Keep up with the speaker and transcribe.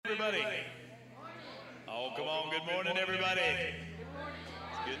everybody. Oh, come on. Good morning, everybody.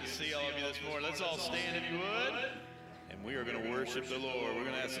 It's good to see all of you this morning. Let's all stand if you would. And we are going to worship the Lord. We're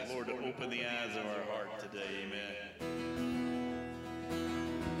going to ask the Lord to open the eyes of our heart today. Amen.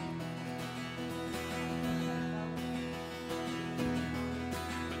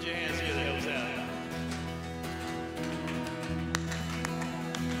 Put your hands together. Help us out.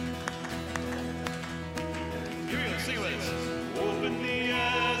 Here we go. Sing with us. Open the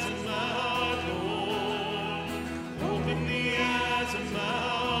eyes of my heart, Lord. Open the eyes of my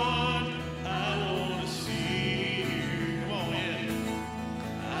heart. I want to see you. Come on in.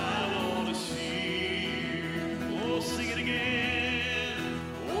 I want to see you. Oh, sing it again.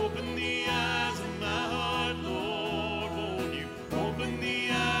 Open the eyes of my heart, Lord. Won't you open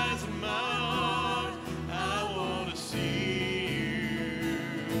the eyes of my heart? I want to see you.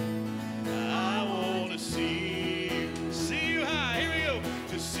 I want to see you. See you high. Here we go.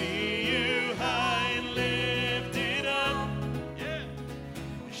 To see you high and lifted up. Yeah.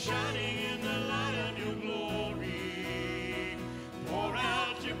 Shining in the light of your glory. Pour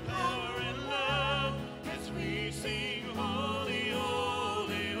out your power and love as we sing holy,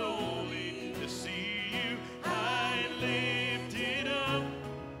 holy, holy. To see you high and lifted up.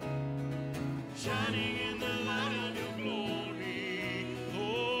 Shining in the light of your glory.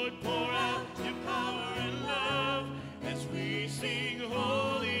 Lord, pour out your power and love as we sing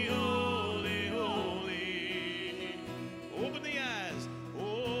holy, holy, holy. Open the eyes.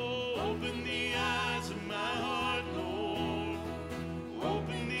 Oh, open the eyes of my heart, Lord.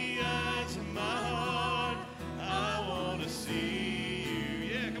 Open the eyes of my heart. I want to see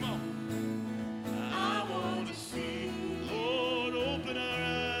you. Yeah, come on. I want to see you. Lord, open our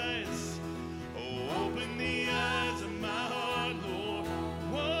eyes. Oh, open the eyes of my heart, Lord.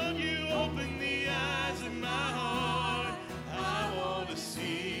 Won't you open the eyes of my heart? I want to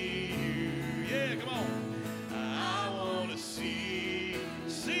see you. Yeah, come on. I want to see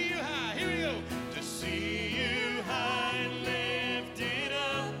you high. Here we go. To see you high and lifted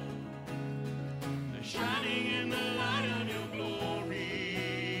up. Shining in the light of your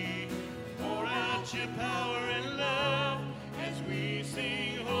glory. Pour out your power and love as we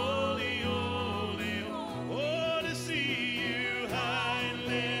sing holy, holy, holy. Oh, to see you high and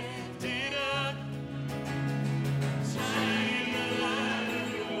lifted up. Shining in the light of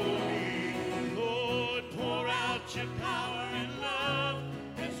your glory. Lord, pour out your power and love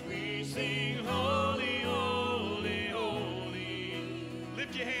as we sing holy, holy, holy.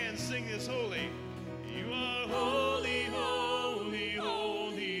 Lift your hands, sing this holy. You are holy, holy,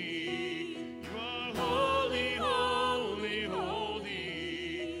 holy. You are holy, holy,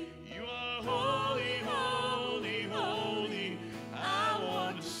 holy. You are holy, holy, holy. I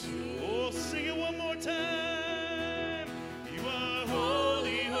want to see. Oh, sing it one more time. You are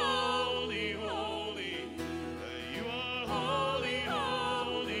holy, holy, holy. You are holy,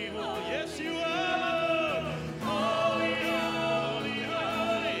 holy, holy. Yes, you are. Holy, holy,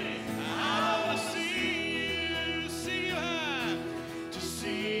 holy. I want to see you high. To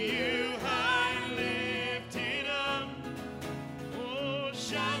see you high and lifted up. Oh,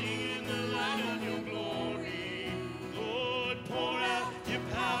 shining in the light of your glory. Lord, pour out your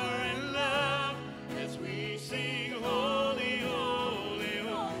power and love as we sing holy, holy,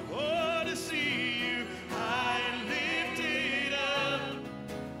 holy. Oh, to see you high and lifted up.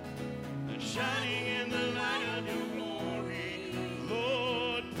 Shining in the light of your glory.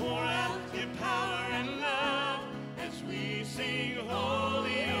 Lord, pour out your power and love as we sing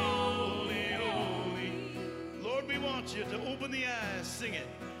holy, holy, holy. Lord, we want you to open the eyes. Sing it.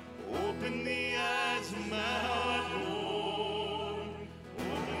 Open the eyes of my heart, Lord.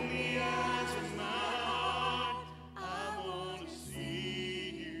 Open the eyes of my heart. I want to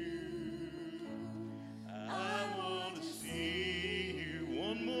see you. I want to see you.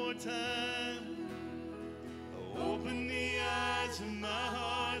 One more time. Open the eyes of my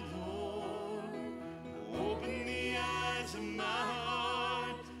heart, Lord. Open the eyes of my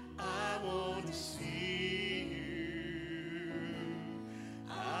heart. I want to see you.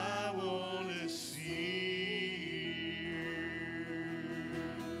 I want to see you.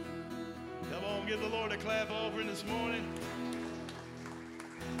 Come on, give the Lord a clap offering this morning.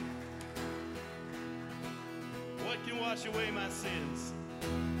 What can wash away my sins?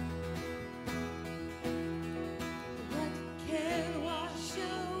 What can wash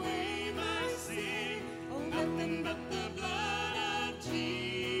away my sin? Oh, nothing but the blood of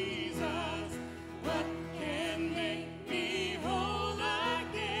Jesus. What can make me whole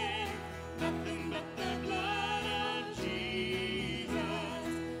again? Nothing but the blood of Jesus.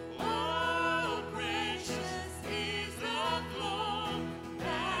 Oh, precious is the flow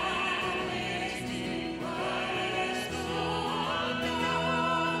that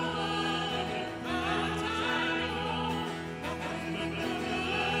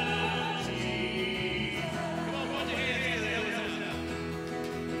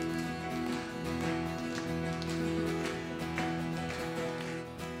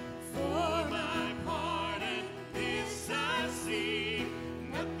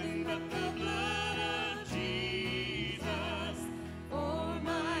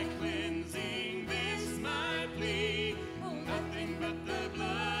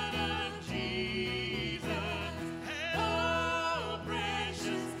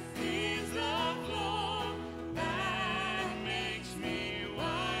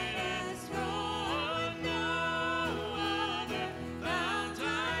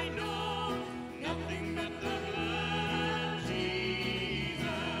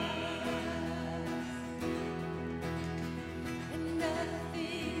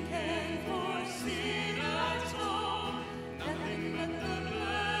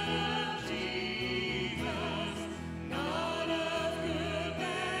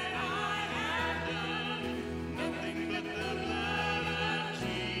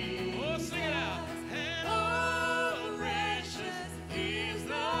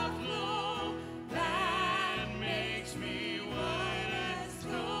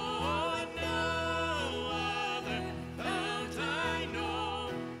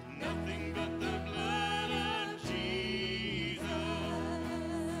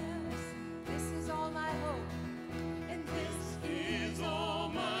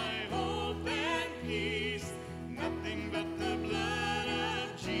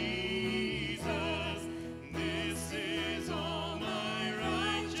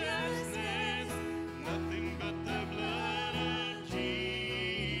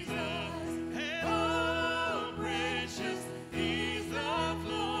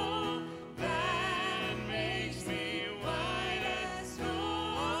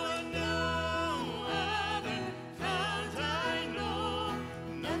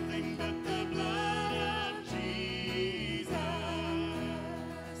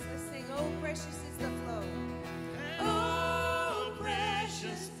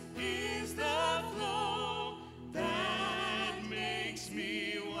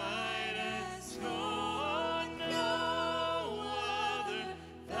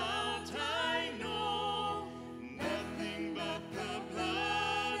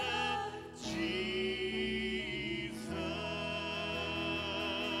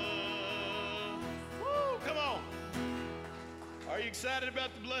excited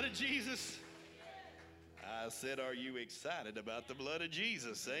about the blood of Jesus? I said, are you excited about the blood of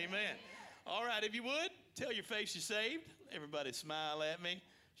Jesus? Amen. All right, if you would, tell your face you're saved. Everybody smile at me.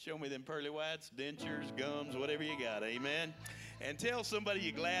 Show me them pearly whites, dentures, gums, whatever you got. Amen. And tell somebody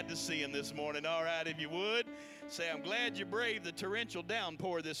you're glad to see them this morning. All right, if you would. Say, I'm glad you braved the torrential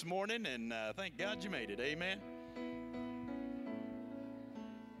downpour this morning, and thank God you made it. Amen.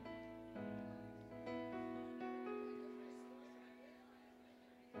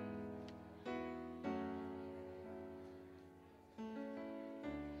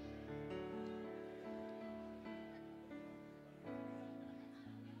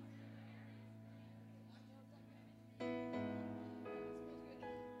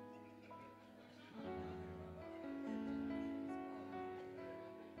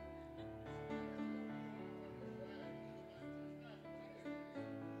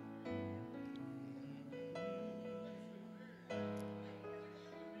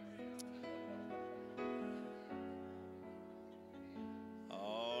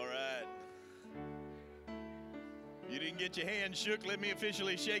 You didn't get your hand shook. Let me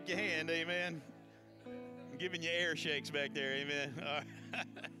officially shake your hand. Amen. I'm giving you air shakes back there. Amen. All right.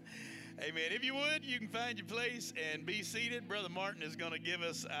 Amen. If you would, you can find your place and be seated. Brother Martin is going to give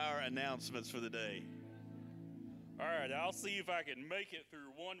us our announcements for the day. All right, I'll see if I can make it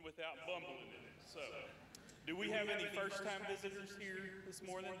through one without bumbling it. So, do we have any first-time visitors here this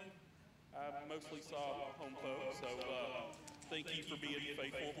morning? I mostly saw home folks, so thank you for being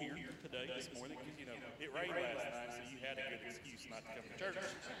faithful here today, this morning, because, you know, it rained last night, so you had a good excuse not to come to church.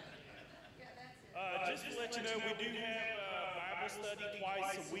 Just to let you know, we do have Bible study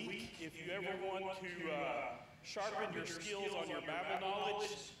twice a week. If you ever want to sharpen your skills on your Bible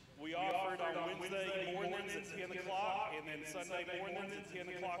knowledge, we offer it on Wednesday mornings at 10 o'clock, and then Sunday mornings at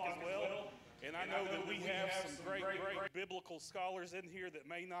 10 o'clock as well. And I know that we have some great biblical scholars in here that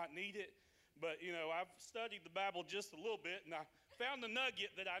may not need it, but, you know, I've studied the Bible just a little bit, and I found a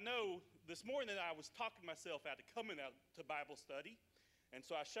nugget that I know this morning I was talking myself out of coming out to Bible study. And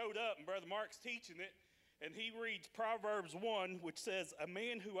so I showed up, and Brother Mark's teaching it, and he reads Proverbs 1, which says, "A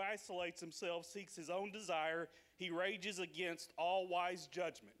man who isolates himself seeks his own desire. He rages against all wise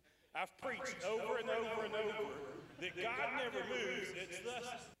judgment." I've preached over and over and over that God never moves. It's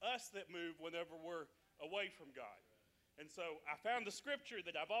us that move whenever we're away from God. And so I found the scripture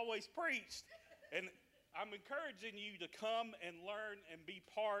that I've always preached, and I'm encouraging you to come and learn and be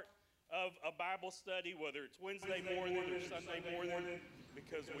part of a Bible study, whether it's Wednesday morning or Sunday morning,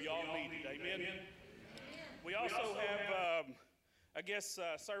 because we all need it. Amen? We also have,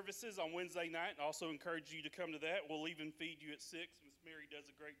 services on Wednesday night. I also encourage you to come to that. We'll even feed you at 6. Miss Mary does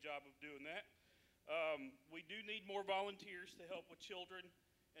a great job of doing that. We do need more volunteers to help with children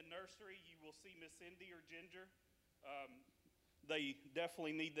and nursery. You will see Miss Cindy or Ginger. They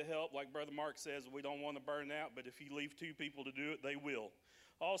definitely need the help. Like Brother Mark says, we don't want to burn out, but if you leave 2 people to do it, they will.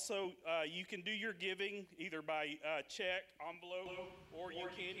 Also, you can do your giving either by check, envelope, or you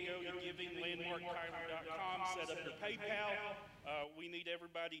can go to givinglandmarktyler.com, set up your PayPal. We need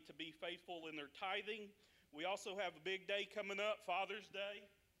everybody to be faithful in their tithing. We also have a big day coming up, Father's Day.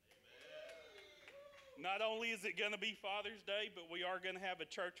 Not only is it going to be Father's Day, but we are going to have a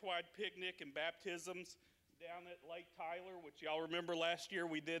church-wide picnic and baptisms down at Lake Tyler, which y'all remember last year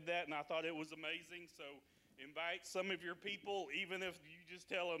we did that, and I thought it was amazing. So invite some of your people, even if you just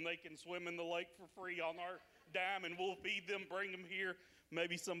tell them they can swim in the lake for free on our dime, and we'll feed them, bring them here.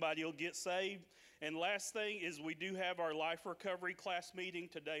 Maybe somebody will get saved. And last thing is we do have our Life Recovery class meeting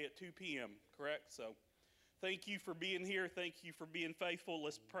today at 2 p.m., correct? So thank you for being here. Thank you for being faithful.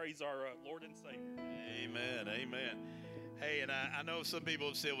 Let's praise our Lord and Savior. Amen, amen. Hey, and I know some people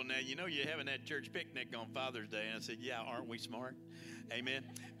have said, well, now, you know you're having that church picnic on Father's Day. And I said, yeah, aren't we smart? Amen.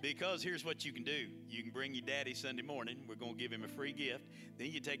 Because here's what you can do. You can bring your daddy Sunday morning. We're going to give him a free gift.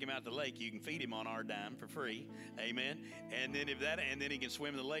 Then you take him out to the lake. You can feed him on our dime for free. Amen. And then he can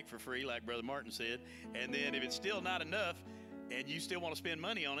swim in the lake for free, like Brother Martin said. And then if it's still not enough, and you still want to spend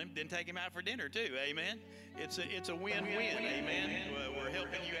money on him, then take him out for dinner too. Amen. It's a win-win. Amen. We're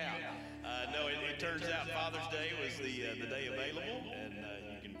helping you out. No, it turns out Father's Day was the day available, and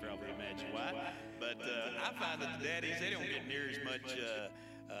you can probably imagine why. But I find that the daddies, they don't get near as much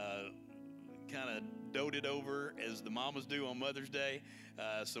kind of doted over as the mamas do on Mother's Day.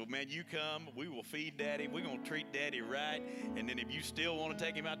 So, man, you come, we will feed Daddy. We're going to treat Daddy right. And then if you still want to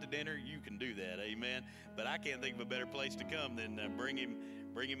take him out to dinner, you can do that. Amen. But I can't think of a better place to come than bring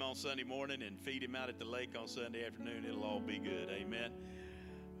him on Sunday morning and feed him out at the lake on Sunday afternoon. It'll all be good. Amen.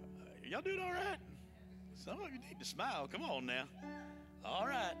 Y'all doing all right? Some of you need to smile. Come on now. All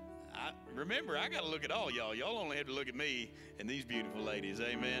right. Remember, I got to look at all y'all. Y'all only have to look at me and these beautiful ladies.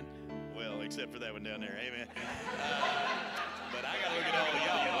 Amen. Well, except for that one down there. Amen. But I got to look at all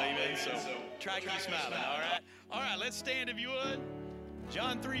of y'all. Amen. So try to keep smiling. All right. All right. Let's stand if you would.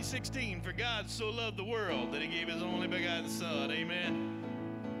 John 3:16. For God so loved the world that he gave his only begotten Son. Amen.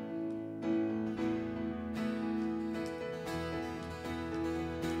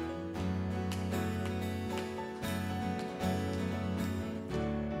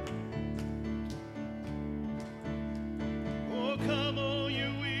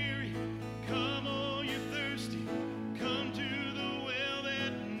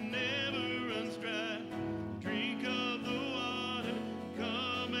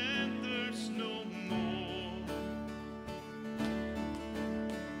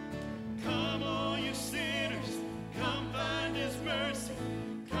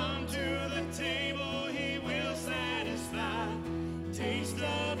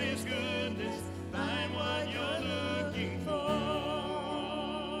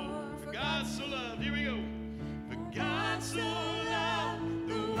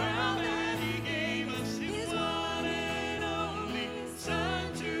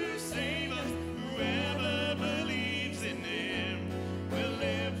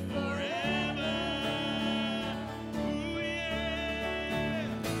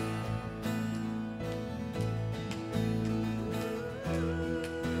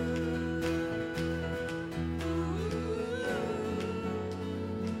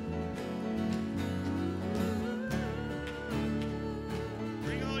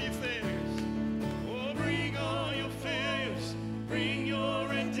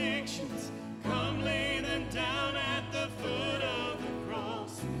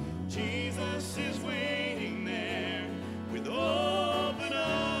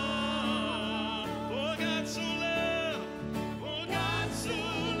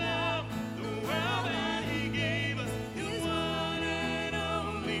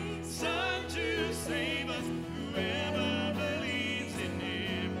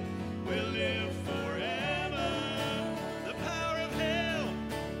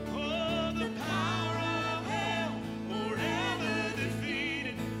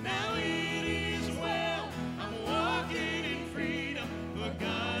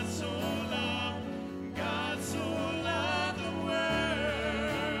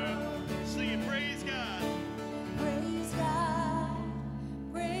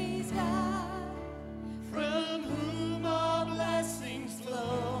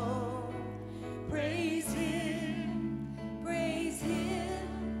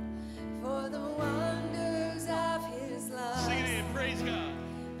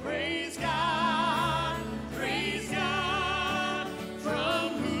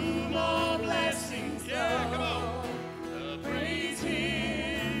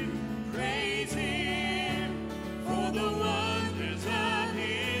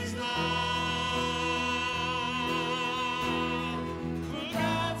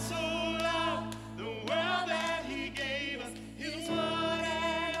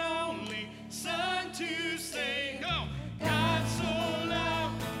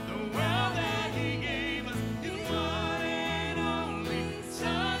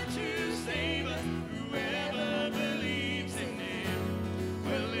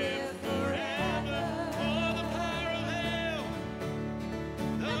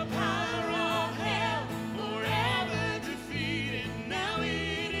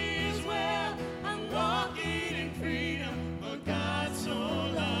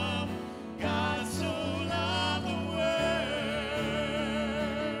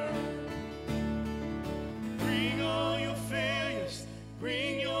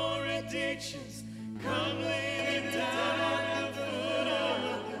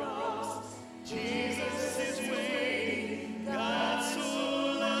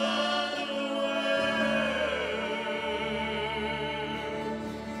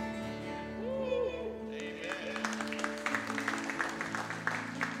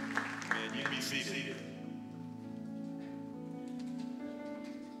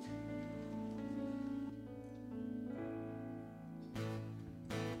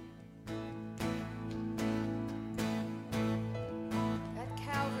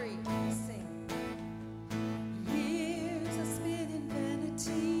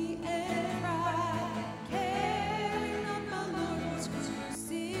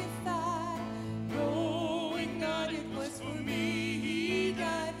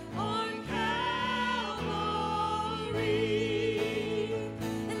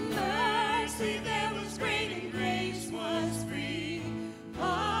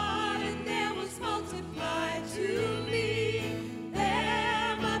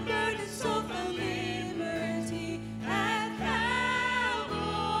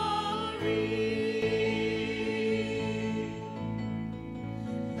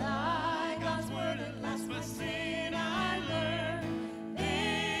 Thy God's word at last my sin I learned.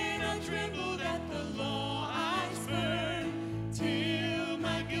 Then I trembled at the law I spurned, till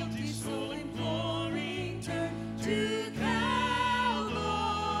my guilty soul imploring turned to Calvary.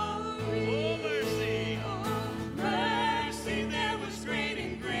 Oh, mercy. Oh, mercy, there was great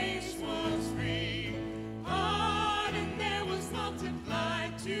and grace was free. Pardon there was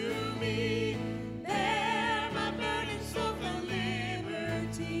multiplied to me. There my burden soul found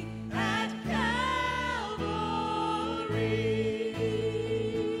liberty at Calvary.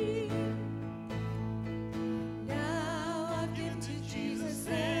 Now I give to Jesus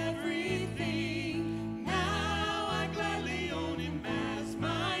everything. Now I gladly own him as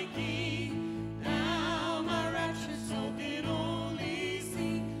my king. Now my raptured soul can only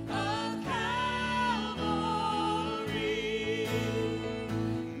sing of Calvary.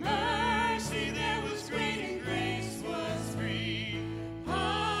 Mercy there was great and grace was free.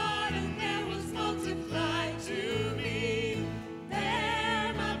 Pardon there was multiplied to me.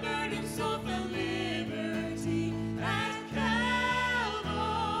 There my burdened soul found liberty at Calvary.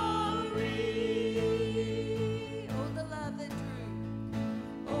 Oh, the love that drew.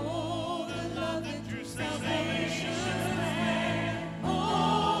 Oh, the love that drew salvation.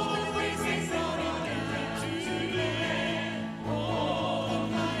 Oh, the grace that brought it down to man. Oh, the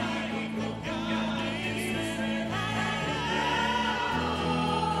mighty work of God is there at Calvary.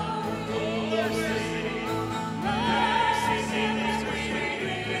 Mercy, there was great and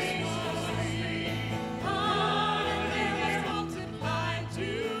grace was free. Pardon there was multiplied to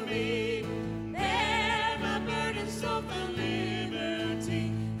me. There my burdened soul found liberty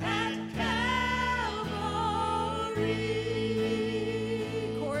at Calvary.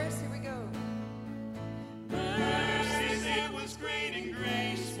 Chorus, here we go. Mercy there was great and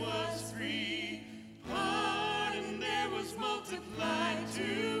grace was free. Pardon there was multiplied to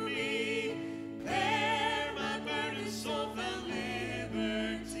me. There my burdened soul found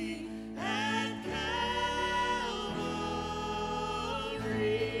liberty at Calvary.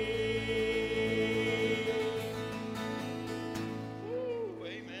 Woo,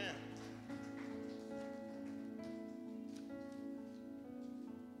 amen.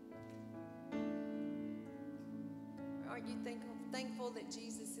 Aren't you thankful that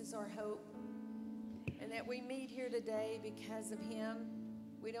Jesus is our hope and that we meet here today because of him?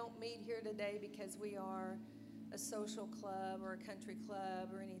 We don't meet here today because we are a social club or a country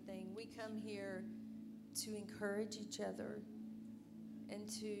club or anything. We come here to encourage each other and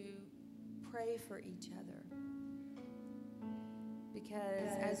to pray for each other.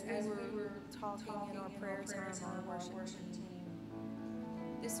 Because as we were talking in our prayer time, our worship team,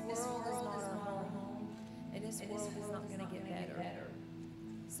 this world is not our home, and this world is not going to get better.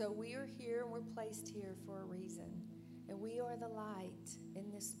 So we are here and we're placed here for a reason. And we are the light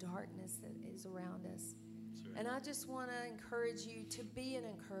in this darkness that is around us. And I just want to encourage you to be an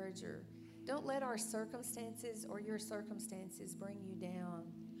encourager. Don't let our circumstances or your circumstances bring you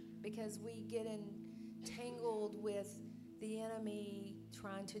down, because we get entangled with the enemy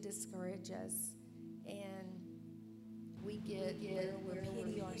trying to discourage us, and we get where we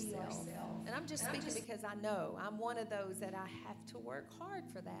pity ourselves. And I'm just speaking because I know I'm one of those that I have to work hard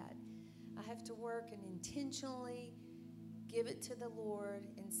for that. I have to work and intentionally give it to the Lord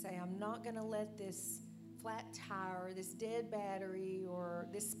and say, I'm not going to let this flat tire, or this dead battery, or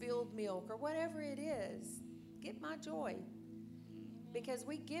this spilled milk, or whatever it is, get my joy. Because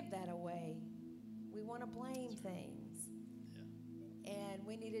we give that away. We want to blame things. And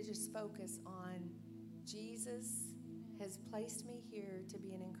we need to just focus on Jesus has placed me here to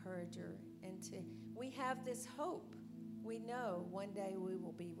be an encourager, and we have this hope. We know one day we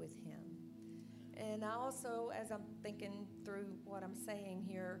will be with him. And I also, as I'm thinking through what I'm saying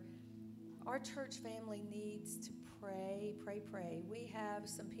here, our church family needs to pray. We have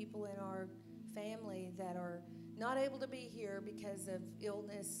some people in our family that are not able to be here because of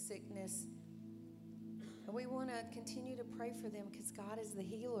illness, sickness. And we want to continue to pray for them because God is the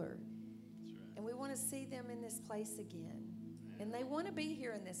healer. That's right. And we want to see them in this place again. And they want to be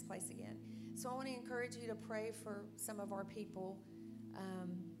here in this place again. So I want to encourage you to pray for some of our people.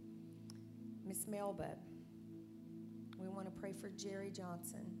 Miss Melba. We want to pray for Jerry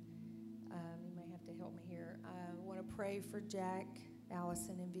Johnson. You may have to help me here. I want to pray for Jack,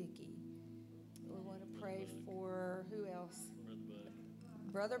 Allison, and Vicky. We want to pray for who else?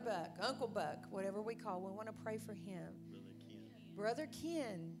 Brother Buck, Uncle Buck, whatever we call. We want to pray for him. Brother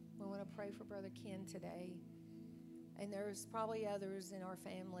Ken. We want to pray for Brother Ken today. And there's probably others in our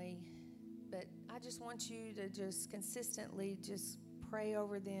family. But I just want you to just consistently just pray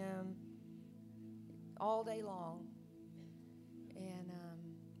over them all day long. And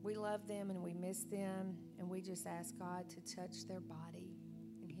we love them and we miss them, and we just ask God to touch their body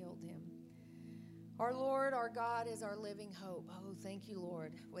and heal them. Our Lord, our God, is our living hope. Oh, thank you,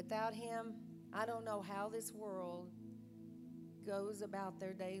 Lord. Without him, I don't know how this world goes about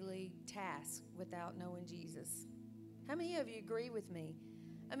their daily tasks without knowing Jesus. How many of you agree with me?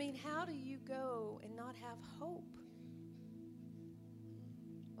 I mean, how do you go and not have hope?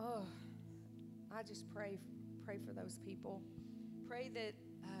 Oh, I just pray for those people. Pray that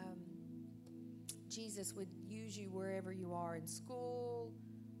Jesus would use you wherever you are, in school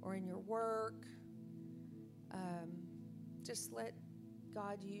or in your work. Just let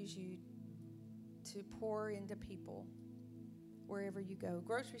God use you to pour into people wherever you go,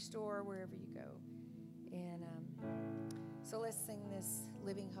 grocery store, wherever you go. And so let's sing this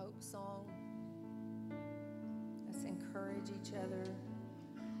Living Hope song. Let's encourage each other.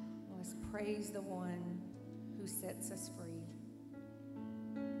 Let's praise the one who sets us free.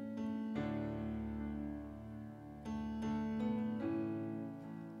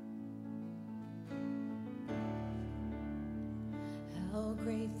 How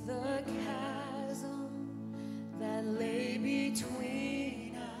great the chasm that lay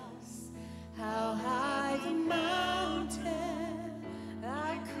between us, how high the mountain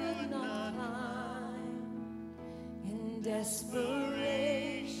I could not climb. In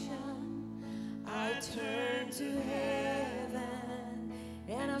desperation, I turned to heaven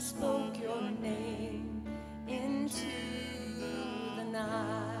and I spoke your name into the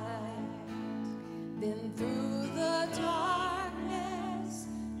night. Then through the darkness,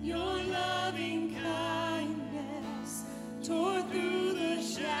 your loving kindness tore through the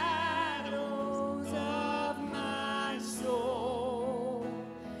shadows of my soul.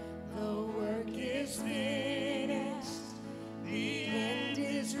 The work is finished, the end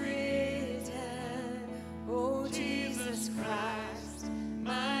is written. Oh, Jesus Christ,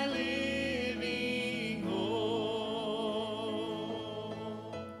 my living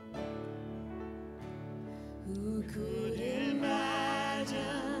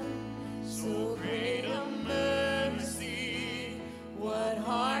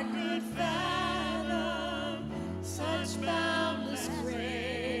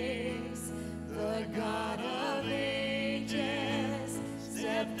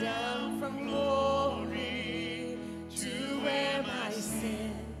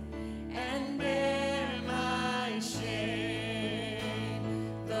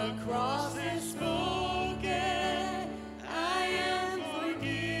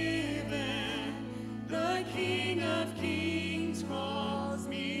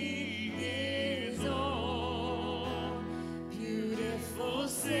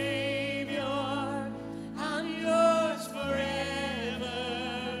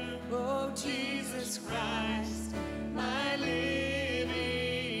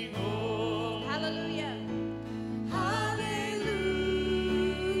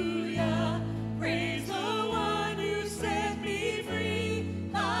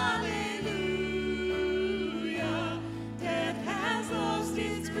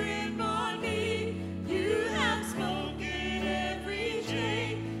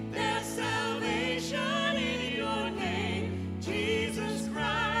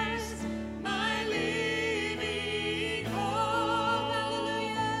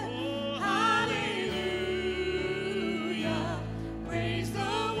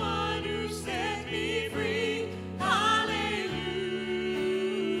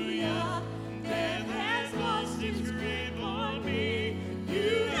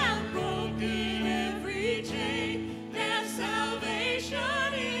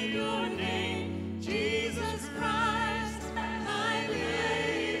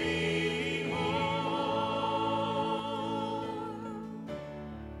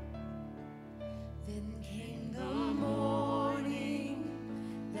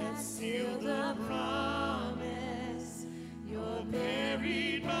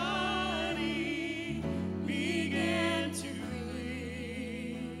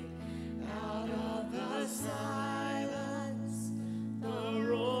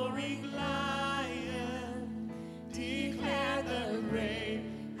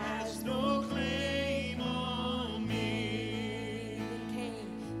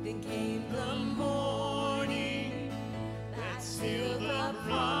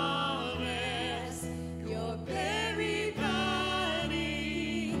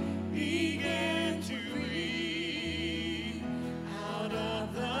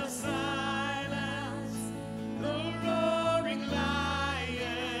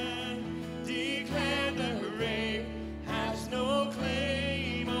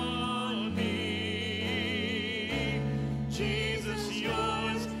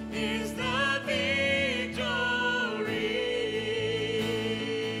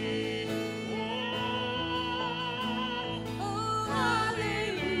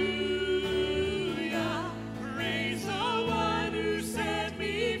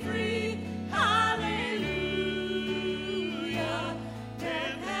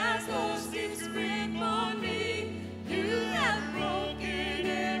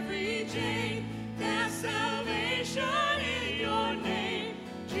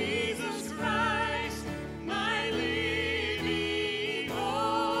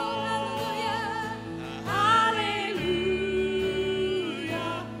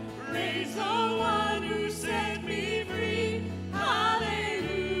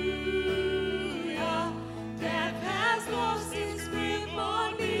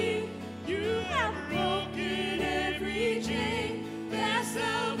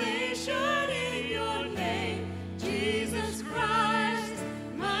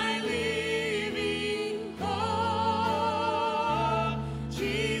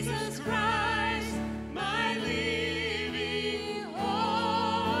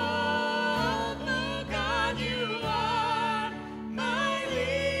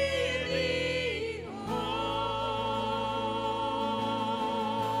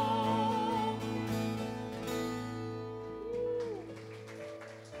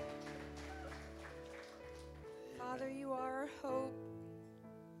our hope.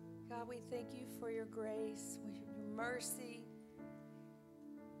 God, we thank you for your grace, your mercy.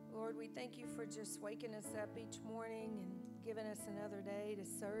 Lord, we thank you for just waking us up each morning and giving us another day to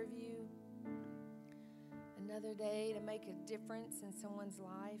serve you, another day to make a difference in someone's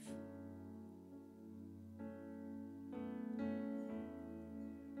life.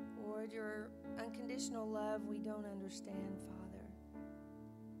 Lord, your unconditional love we don't understand, Father.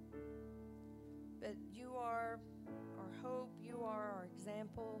 But you are our hope, you are our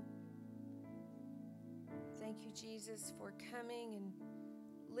example. Thank you, Jesus, for coming and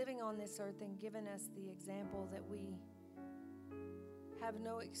living on this earth and giving us the example that we have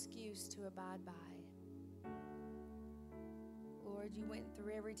no excuse to abide by. Lord, you went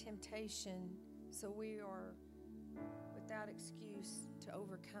through every temptation, so we are without excuse to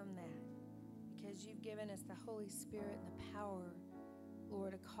overcome that, because you've given us the Holy Spirit and the power,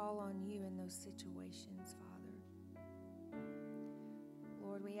 Lord, to call on you in those situations, Father.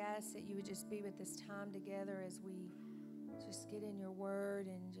 Lord, we ask that you would just be with this time together as we just get in your word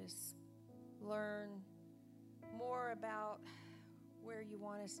and just learn more about where you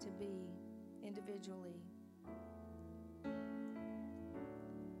want us to be individually.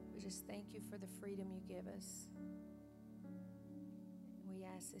 We just thank you for the freedom you give us. We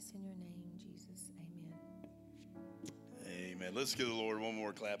ask this in your name, Jesus. Amen. Amen. Let's give the Lord one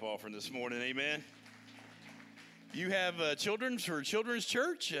more clap offering this morning. Amen. You have children for Children's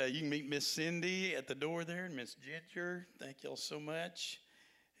Church. You can meet Miss Cindy at the door there and Miss Ginger. Thank y'all so much.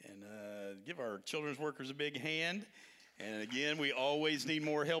 And give our children's workers a big hand. And again, we always need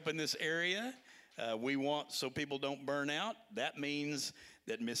more help in this area. We want so people don't burn out. That means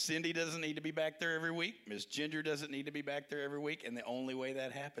that Miss Cindy doesn't need to be back there every week. Miss Ginger doesn't need to be back there every week. And the only way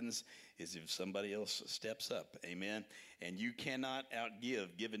that happens is if somebody else steps up. Amen. And you cannot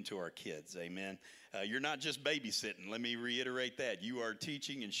outgive giving to our kids. Amen. You're not just babysitting. Let me reiterate that. You are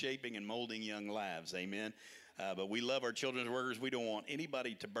teaching and shaping and molding young lives. Amen. But we love our children's workers. We don't want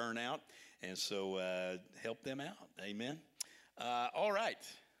anybody to burn out. And so help them out. Amen. All right.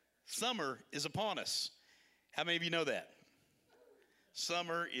 Summer is upon us. How many of you know that?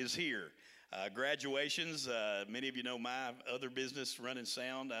 Summer is here. Graduations, many of you know my other business, Running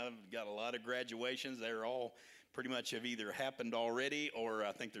Sound. I've got a lot of graduations. They're all pretty much have either happened already, or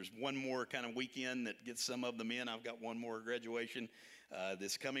I think there's one more kind of weekend that gets some of them in. I've got one more graduation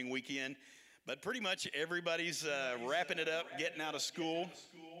this coming weekend. But pretty much everybody's wrapping it up, getting out of school.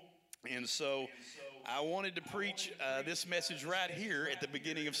 And so I wanted to preach this message right here at the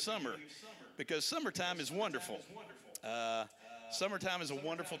beginning of summer, because summertime is wonderful. Summertime is a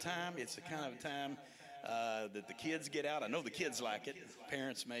wonderful time. It's the kind of time that the kids get out. I know the kids like it.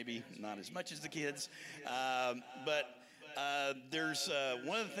 Parents maybe not as much as the kids. But there's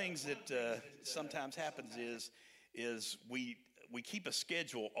one of the things that sometimes happens is we keep a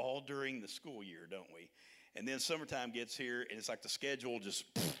schedule all during the school year, don't we? And then summertime gets here, and it's like the schedule just,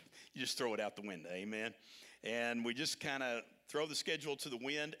 you just throw it out the window, amen? And we just kind of throw the schedule to the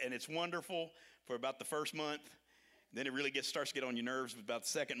wind, and it's wonderful for about the first month. Then it really starts to get on your nerves about the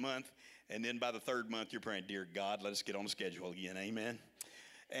second month. And then by the third month, you're praying, dear God, let us get on the schedule again. Amen.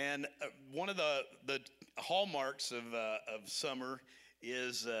 And one of the hallmarks of summer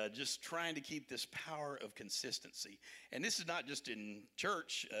is just trying to keep this power of consistency. And this is not just in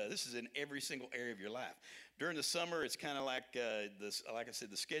church. This is in every single area of your life. During the summer, it's kind of like like I said,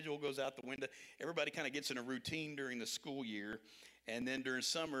 the schedule goes out the window. Everybody kind of gets in a routine during the school year. And then during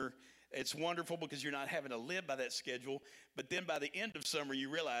summer, it's wonderful because you're not having to live by that schedule. But then by the end of summer, you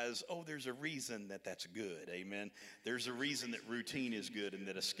realize, oh, there's a reason that that's good. Amen. There's a reason that routine is good and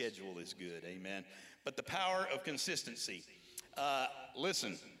that a schedule is good. Amen. But the power of consistency.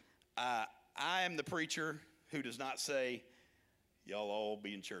 Listen, I am the preacher who does not say, y'all all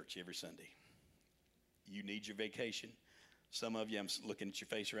be in church every Sunday. You need your vacation. Some of you, I'm looking at your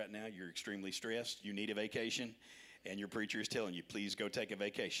face right now, you're extremely stressed. You need a vacation. And your preacher is telling you, please go take a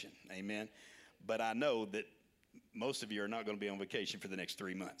vacation. Amen. But I know that most of you are not going to be on vacation for the next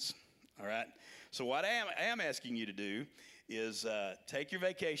 3 months. All right. So what I am asking you to do is take your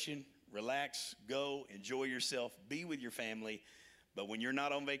vacation, relax, go, enjoy yourself, be with your family. But when you're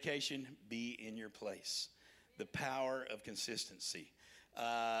not on vacation, be in your place. The power of consistency.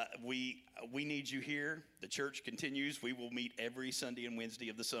 We need you here. The church continues. We will meet every Sunday and Wednesday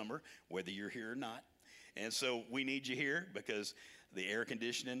of the summer, whether you're here or not. And so we need you here because the air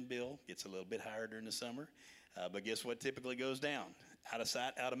conditioning bill gets a little bit higher during the summer. But guess what typically goes down? Out of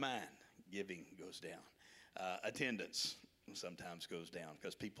sight, out of mind. Giving goes down. Attendance sometimes goes down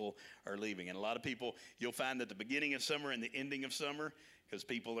because people are leaving. And a lot of people, you'll find at the beginning of summer and the ending of summer, because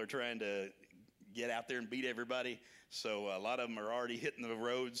people are trying to get out there and beat everybody. So a lot of them are already hitting the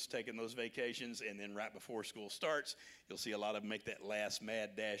roads, taking those vacations, and then right before school starts, you'll see a lot of them make that last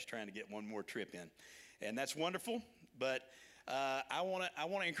mad dash trying to get one more trip in. And that's wonderful, but I want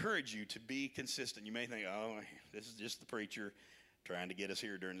to encourage you to be consistent. You may think, oh, this is just the preacher trying to get us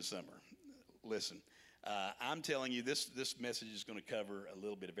here during the summer. Listen, I'm telling you, this message is going to cover a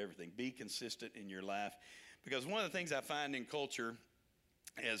little bit of everything. Be consistent in your life, because one of the things I find in culture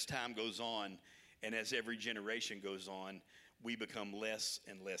as time goes on and as every generation goes on, we become less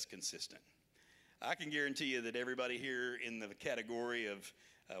and less consistent. I can guarantee you that everybody here in the category of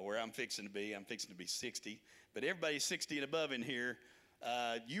where I'm fixing to be 60, but everybody 60 and above in here,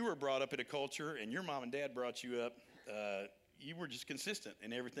 you were brought up in a culture, and your mom and dad brought you up, you were just consistent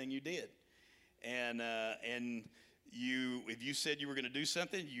in everything you did. And you, if you said you were going to do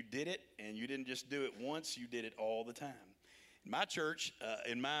something, you did it, and you didn't just do it once, you did it all the time. In my church,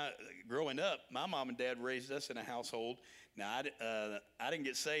 growing up, my mom and dad raised us in a household. Now, I didn't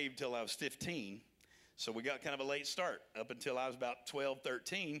get saved till I was 15, so we got kind of a late start. Up until I was about 12,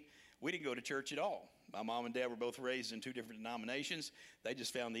 13, we didn't go to church at all. My mom and dad were both raised in two different denominations. They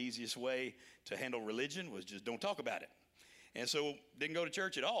just found the easiest way to handle religion was just don't talk about it. And so didn't go to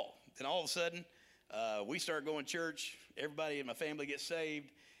church at all. Then all of a sudden, we start going to church. Everybody in my family gets saved.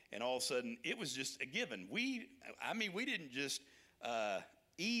 And all of a sudden, it was just a given. We didn't just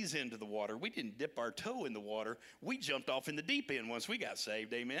ease into the water. We didn't dip our toe in the water. We jumped off in the deep end once we got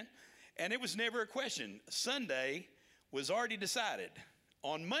saved, amen? And it was never a question. Sunday was already decided.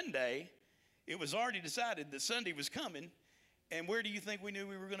 On Monday, it was already decided that Sunday was coming. And where do you think we knew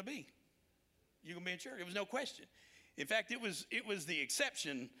we were going to be? You're going to be in church. It was no question. In fact, it was the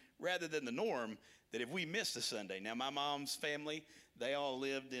exception rather than the norm that if we missed a Sunday. Now, my mom's family, they all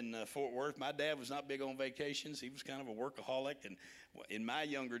lived in Fort Worth. My dad was not big on vacations. He was kind of a workaholic. And in my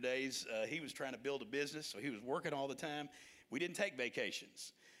younger days, he was trying to build a business, so he was working all the time. We didn't take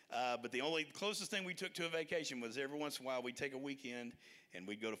vacations. But the only closest thing we took to a vacation was every once in a while we'd take a weekend and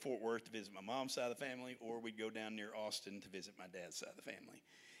we'd go to Fort Worth to visit my mom's side of the family, or we'd go down near Austin to visit my dad's side of the family.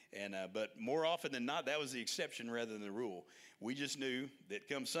 And but more often than not, that was the exception rather than the rule. We just knew that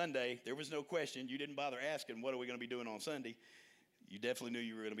come Sunday, there was no question. You didn't bother asking, what are we going to be doing on Sunday? You definitely knew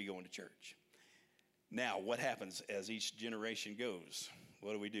you were going to be going to church. Now, what happens as each generation goes?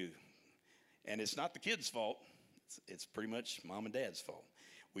 What do? And it's not the kids' fault. It's pretty much mom and dad's fault.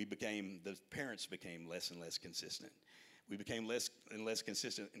 The parents became less and less consistent. We became less and less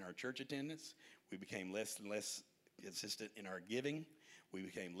consistent in our church attendance. We became less and less consistent in our giving. We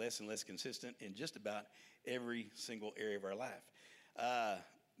became less and less consistent in just about every single area of our life.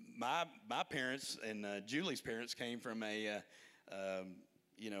 My parents and Julie's parents came from a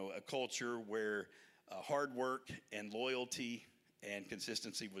culture where hard work and loyalty and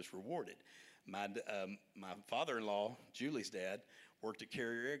consistency was rewarded. My father-in-law, Julie's dad, worked at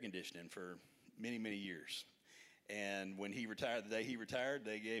Carrier Air Conditioning for many, many years. And when he retired, the day he retired,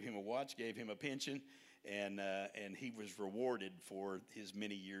 they gave him a watch, gave him a pension, and he was rewarded for his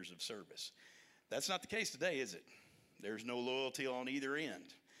many years of service. That's not the case today, is it? There's no loyalty on either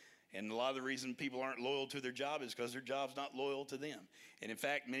end. And a lot of the reason people aren't loyal to their job is because their job's not loyal to them. And in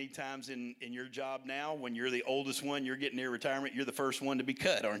fact, many times in your job now, when you're the oldest one, you're getting near retirement, you're the first one to be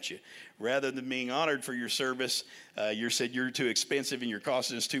cut, aren't you? Rather than being honored for your service, you're said you're too expensive and you're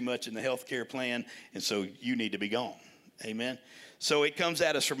costing us too much in the health care plan, and so you need to be gone. Amen? So it comes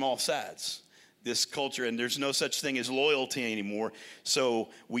at us from all sides, this culture, and there's no such thing as loyalty anymore. So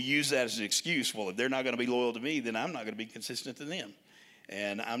we use that as an excuse. Well, if they're not going to be loyal to me, then I'm not going to be consistent to them.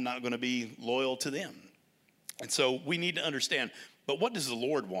 And I'm not going to be loyal to them. And so we need to understand, but what does the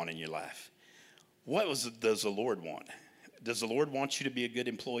Lord want in your life? Does the Lord want? Does the Lord want you to be a good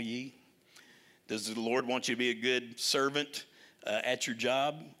employee? Does the Lord want you to be a good servant at your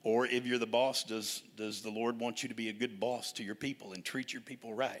job? Or if you're the boss, does the Lord want you to be a good boss to your people and treat your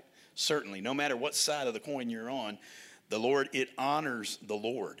people right? Certainly, no matter what side of the coin you're on, it honors the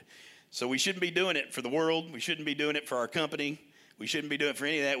Lord. So we shouldn't be doing it for the world. We shouldn't be doing it for our company. We shouldn't be doing it for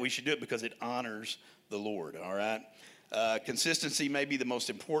any of that. We should do it because it honors the Lord, all right? Consistency may be the most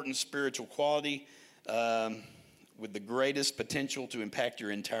important spiritual quality with the greatest potential to impact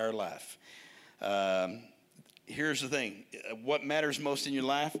your entire life. Here's the thing. What matters most in your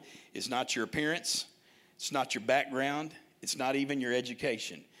life is not your appearance. It's not your background. It's not even your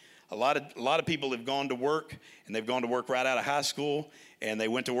education. A lot of people have gone to work, and they've gone to work right out of high school, and they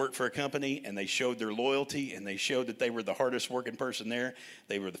went to work for a company, and they showed their loyalty, and they showed that they were the hardest working person there.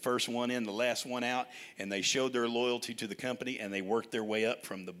 They were the first one in, the last one out, and they showed their loyalty to the company, and they worked their way up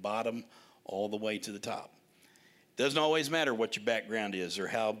from the bottom all the way to the top. Doesn't always matter what your background is or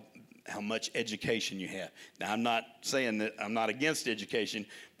how how much education you have. Now, I'm not saying that I'm not against education,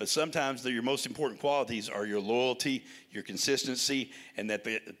 but sometimes your most important qualities are your loyalty, your consistency, and that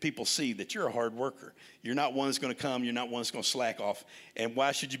the people see that you're a hard worker. You're not one that's going to come. You're not one that's going to slack off. And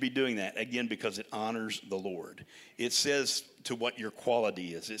why should you be doing that? Again, because it honors the Lord. It says to what your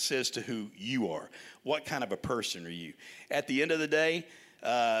quality is. It says to who you are. What kind of a person are you? At the end of the day,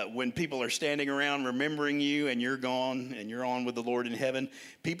 when people are standing around remembering you and you're gone and you're on with the Lord in heaven,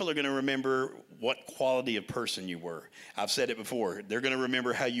 people are going to remember what quality of person you were. I've said it before. They're going to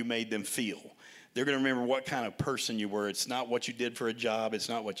remember how you made them feel. They're going to remember what kind of person you were. It's not what you did for a job. It's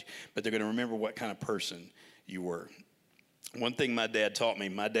not but they're going to remember what kind of person you were. One thing my dad taught me,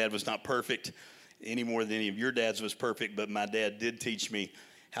 my dad was not perfect any more than any of your dads was perfect, but my dad did teach me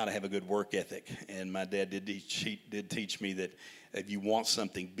how to have a good work ethic. And my dad did teach me that if you want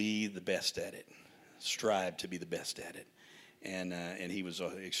something, be the best at it. Strive to be the best at it. And he was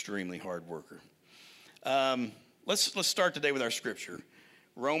an extremely hard worker. Let's start today with our scripture.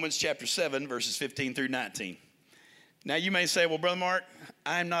 Romans chapter 7, verses 15 through 19. Now you may say, well, Brother Mark,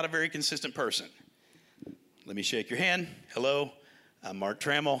 I'm not a very consistent person. Let me shake your hand. Hello, I'm Mark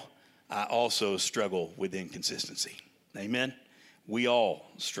Trammell. I also struggle with inconsistency. Amen? We all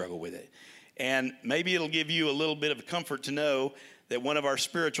struggle with it. And maybe it'll give you a little bit of comfort to know that one of our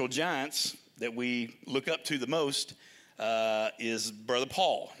spiritual giants that we look up to the most is Brother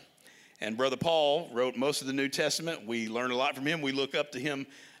Paul. And Brother Paul wrote most of the New Testament. We learn a lot from him. We look up to him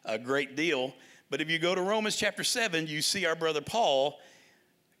a great deal. But if you go to Romans chapter 7, you see our brother Paul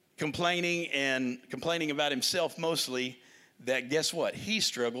complaining about himself mostly, that guess what? He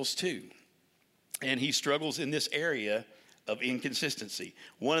struggles too. And he struggles in this area of inconsistency.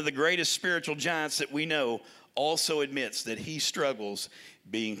 One of the greatest spiritual giants that we know also admits that he struggles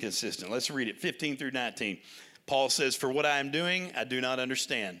being consistent. Let's read it, 15 through 19. Paul says, "For what I am doing, I do not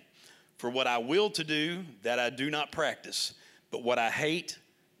understand. For what I will to do, that I do not practice. But what I hate,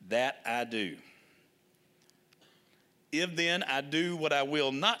 that I do. If then I do what I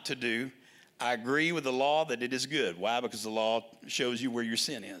will not to do, I agree with the law that it is good." Why? Because the law shows you where your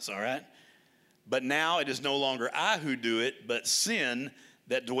sin is, all right? "But now it is no longer I who do it, but sin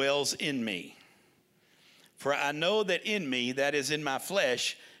that dwells in me. For I know that in me, that is in my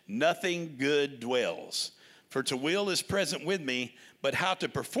flesh, nothing good dwells. For to will is present with me, but how to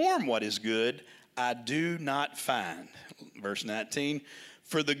perform what is good, I do not find." Verse 19,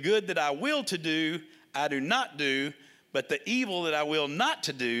 "For the good that I will to do, I do not do, but the evil that I will not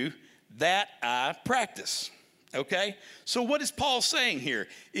to do, that I practice." Okay? So what is Paul saying here?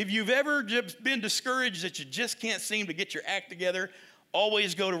 If you've ever just been discouraged that you just can't seem to get your act together,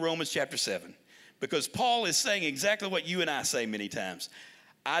 always go to Romans chapter 7. Because Paul is saying exactly what you and I say many times.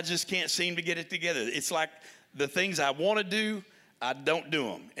 I just can't seem to get it together. It's like the things I want to do, I don't do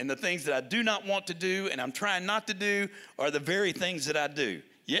them. And the things that I do not want to do and I'm trying not to do are the very things that I do.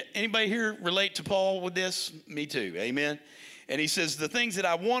 Yeah, anybody here relate to Paul with this? Me too, amen? And he says the things that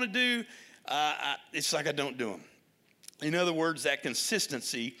I want to do, it's like I don't do them. In other words, that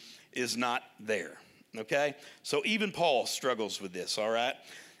consistency is not there, okay? So even Paul struggles with this, all right?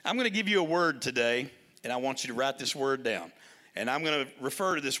 I'm going to give you a word today, and I want you to write this word down. And I'm going to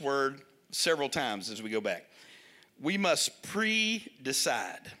refer to this word several times as we go back. We must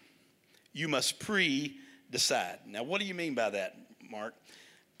pre-decide. You must pre-decide. Now, what do you mean by that, Mark?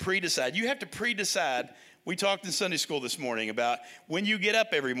 Pre-decide. You have to pre-decide. We talked in Sunday school this morning about when you get up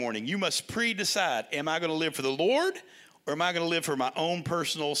every morning, you must pre-decide, am I going to live for the Lord or am I going to live for my own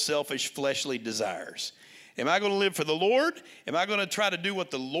personal, selfish, fleshly desires? Am I going to live for the Lord? Am I going to try to do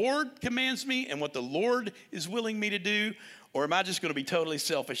what the Lord commands me and what the Lord is willing me to do? Or am I just going to be totally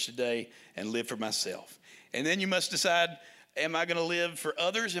selfish today and live for myself? And then you must decide, am I going to live for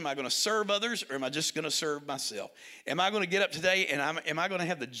others? Am I going to serve others? Or am I just going to serve myself? Am I going to get up today and am I going to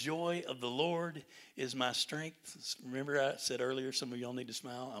have the joy of the Lord is my strength? Remember I said earlier, some of y'all need to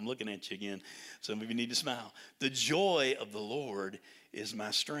smile. I'm looking at you again. Some of you need to smile. The joy of the Lord is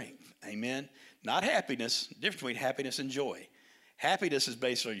my strength. Amen? Not happiness. Difference between happiness and joy. Happiness is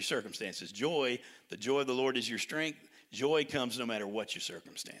based on your circumstances. Joy, the joy of the Lord is your strength. Joy comes no matter what your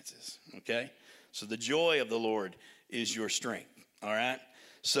circumstances. Okay? So the joy of the Lord is your strength. All right?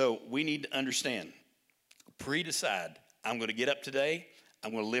 So we need to understand. Pre-decide. I'm going to get up today.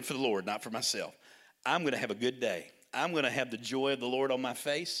 I'm going to live for the Lord, not for myself. I'm going to have a good day. I'm going to have the joy of the Lord on my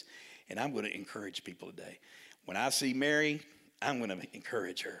face, and I'm going to encourage people today. When I see Mary, I'm going to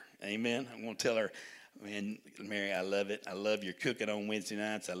encourage her. Amen. I'm going to tell her, man, Mary, I love it. I love your cooking on Wednesday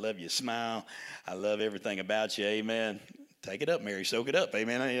nights. I love your smile. I love everything about you. Amen. Take it up, Mary. Soak it up.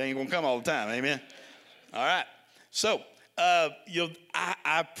 Amen. It ain't going to come all the time. Amen. All right. So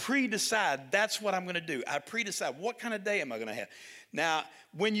I pre-decide that's what I'm going to do. I pre-decide what kind of day am I going to have. Now,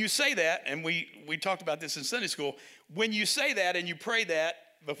 when you say that, and we talked about this in Sunday school, when you say that and you pray that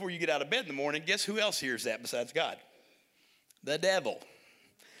before you get out of bed in the morning, guess who else hears that besides God? The devil.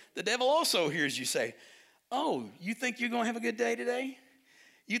 The devil also hears you say, oh, you think you're going to have a good day today?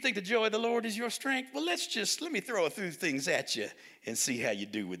 You think the joy of the Lord is your strength? Well, let me throw a few things at you and see how you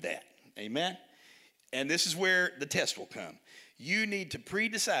do with that. Amen? And this is where the test will come. You need to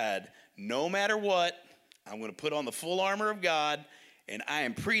pre-decide, no matter what, I'm going to put on the full armor of God, and I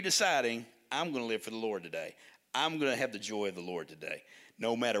am pre-deciding I'm going to live for the Lord today. I'm going to have the joy of the Lord today,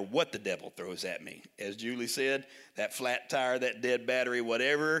 no matter what the devil throws at me. As Julie said, that flat tire, that dead battery,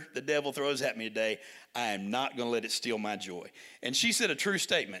 whatever the devil throws at me today, I am not going to let it steal my joy. And she said a true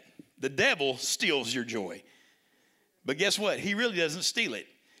statement. The devil steals your joy. But guess what? He really doesn't steal it.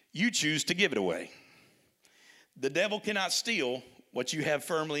 You choose to give it away. The devil cannot steal what you have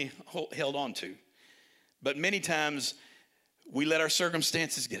firmly held on to. But many times we let our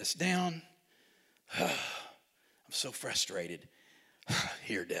circumstances get us down. I'm so frustrated.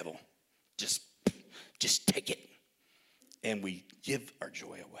 Here, devil, just take it. And we give our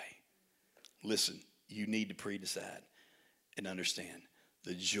joy away. Listen, you need to pre-decide and understand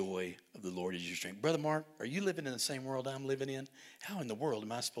the joy of the Lord is your strength. Brother Mark, are you living in the same world I'm living in? How in the world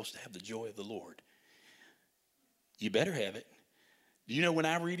am I supposed to have the joy of the Lord? You better have it. Do you know when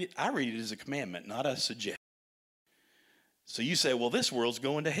I read it as a commandment, not a suggestion. So you say, well, this world's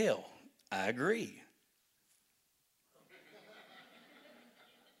going to hell. I agree.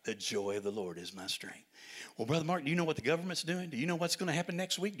 The joy of the Lord is my strength. Well, Brother Mark, do you know what the government's doing? Do you know what's going to happen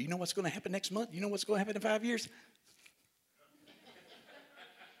next week? Do you know what's going to happen next month? Do you know what's going to happen in 5 years?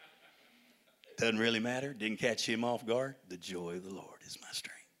 Doesn't really matter. Didn't catch him off guard. The joy of the Lord is my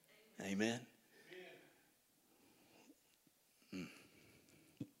strength. Amen.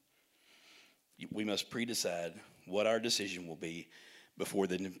 We must pre-decide what our decision will be before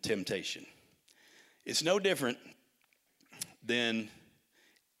the temptation. It's no different than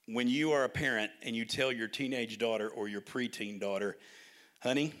when you are a parent and you tell your teenage daughter or your preteen daughter,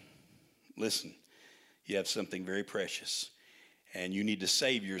 honey, listen, you have something very precious and you need to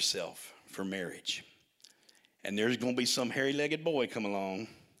save yourself for marriage. And there's going to be some hairy-legged boy come along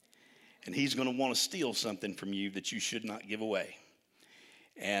and he's going to want to steal something from you that you should not give away.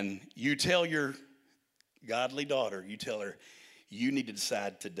 And you tell your godly daughter, you tell her, you need to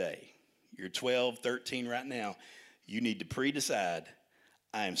decide today. You're 12, 13 right now. You need to pre-decide,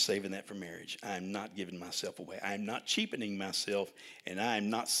 I am saving that for marriage. I am not giving myself away. I am not cheapening myself, and I am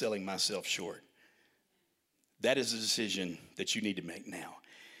not selling myself short. That is a decision that you need to make now.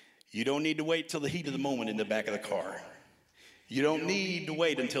 You don't need to wait till the heat of the moment in the back of the car. You don't need to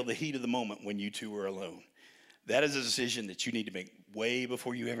wait until the heat of the moment when you two are alone. That is a decision that you need to make way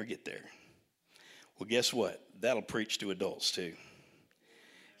before you ever get there. Well, guess what? That'll preach to adults too.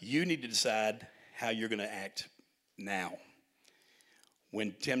 You need to decide how you're going to act now.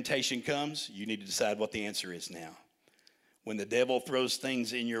 When temptation comes, you need to decide what the answer is now. When the devil throws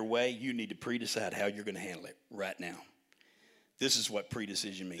things in your way, you need to pre-decide how you're going to handle it right now. This is what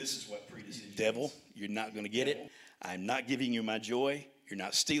pre-decision means. Devil, you're not going to get it. I'm not giving you my joy. You're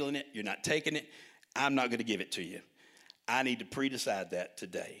not stealing it. You're not taking it. I'm not going to give it to you. I need to pre-decide that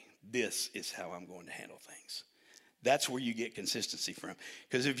today. This is how I'm going to handle things. That's where you get consistency from.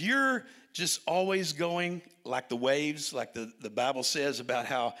 Because if you're just always going like the waves, like the Bible says about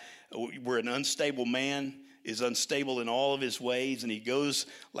how we're an unstable man is unstable in all of his ways, and he goes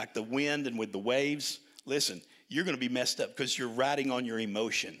like the wind and with the waves, listen, you're going to be messed up because you're riding on your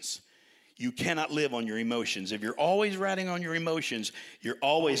emotions. You cannot live on your emotions. If you're always riding on your emotions, you're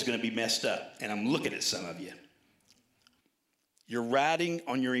always going to be messed up. And I'm looking at some of you. You're riding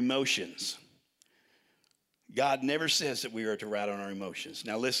on your emotions. God never says that we are to ride on our emotions.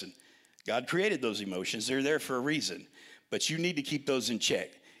 Now listen, God created those emotions. They're there for a reason. But you need to keep those in check.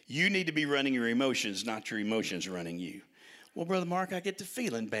 You need to be running your emotions, not your emotions running you. Well, Brother Mark, I get to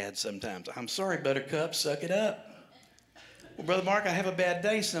feeling bad sometimes. I'm sorry, Buttercup, suck it up. Well, Brother Mark, I have a bad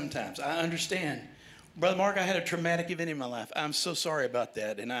day sometimes. I understand. Brother Mark, I had a traumatic event in my life. I'm so sorry about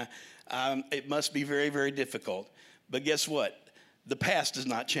that. And it must be very, very difficult. But guess what? The past does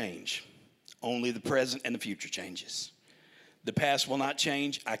not change. Only the present and the future changes. The past will not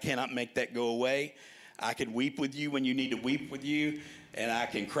change. I cannot make that go away. I can weep with you when you need to weep with you. And I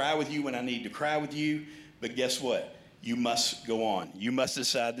can cry with you when I need to cry with you. But guess what? You must go on. You must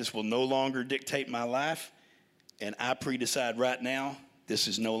decide this will no longer dictate my life. And I pre-decide right now, this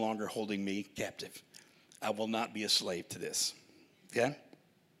is no longer holding me captive. I will not be a slave to this. Okay?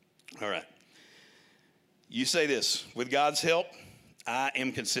 All right. You say this, with God's help, I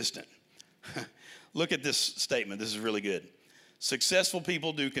am consistent. Look at this statement. This is really good. Successful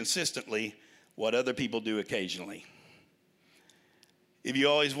people do consistently what other people do occasionally. If you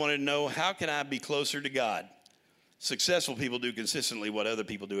always wanted to know, how can I be closer to God? Successful people do consistently what other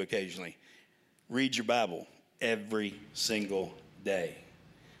people do occasionally. Read your Bible every single day.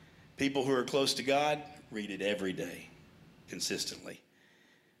 People who are close to God, read it every day, consistently.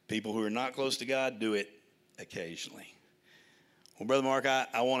 People who are not close to God, do it occasionally. Well, Brother Mark,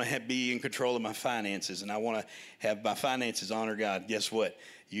 I want to be in control of my finances, and I want to have my finances honor God. Guess what?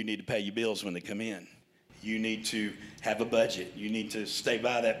 You need to pay your bills when they come in. You need to have a budget. You need to stay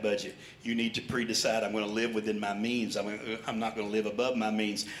by that budget. You need to pre-decide, I'm going to live within my means. I'm not going to live above my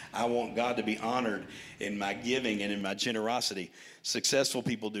means. I want God to be honored in my giving and in my generosity. Successful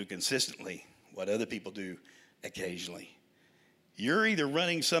people do consistently what other people do occasionally. You're either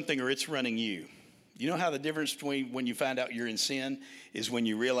running something or it's running you. You know how the difference between when you find out you're in sin is when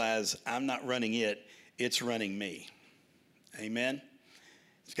you realize I'm not running it, it's running me. Amen?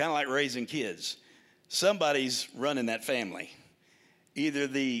 It's kind of like raising kids. Somebody's running that family. Either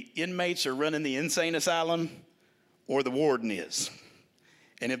the inmates are running the insane asylum or the warden is.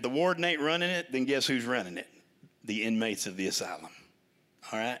 And if the warden ain't running it, then guess who's running it? The inmates of the asylum.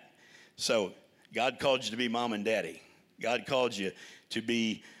 All right? So God called you to be mom and daddy. God called you to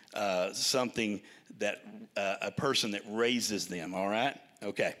be something that a person that raises them, all right?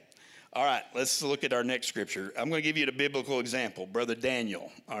 Okay. All right, let's look at our next scripture. I'm going to give you the biblical example, Brother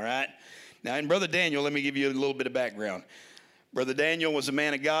Daniel, all right? Now, in Brother Daniel, let me give you a little bit of background. Brother Daniel was a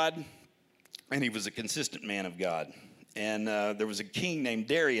man of God, and he was a consistent man of God. And there was a king named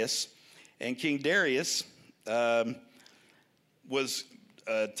Darius, and King Darius was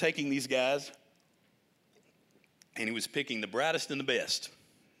taking these guys, and he was picking the brightest and the best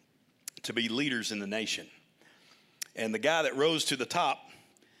to be leaders in the nation. And the guy that rose to the top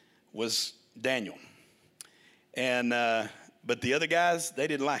was Daniel. And but the other guys, they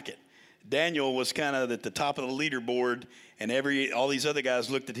didn't like it. Daniel was kind of at the top of the leaderboard, and all these other guys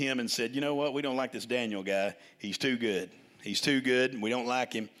looked at him and said, you know what, we don't like this Daniel guy. He's too good. He's too good, and we don't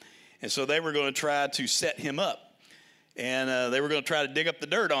like him. And so they were going to try to set him up. And they were going to try to dig up the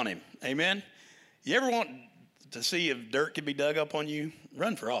dirt on him. Amen? You ever want to see if dirt can be dug up on you?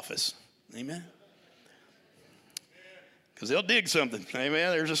 Run for office. Amen? Because they'll dig something.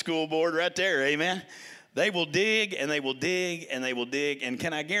 Amen? There's a school board right there. Amen? They will dig, and they will dig, and they will dig. And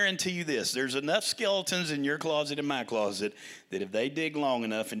can I guarantee you this? There's enough skeletons in your closet and my closet that if they dig long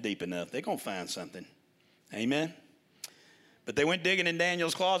enough and deep enough, they're going to find something. Amen? But they went digging in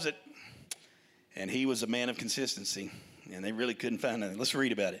Daniel's closet, and he was a man of consistency, and they really couldn't find anything. Let's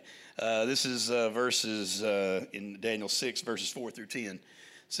read about it. This is verses in Daniel 6, verses 4 through 10.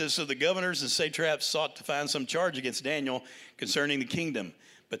 It says, so the governors and satraps sought to find some charge against Daniel concerning the kingdom,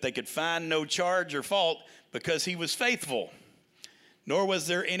 but they could find no charge or fault because he was faithful, nor was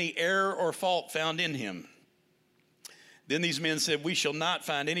there any error or fault found in him. Then these men said, we shall not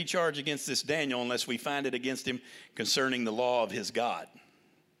find any charge against this Daniel unless we find it against him concerning the law of his God.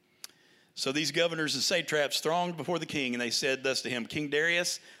 So these governors and satraps thronged before the king, and they said thus to him, King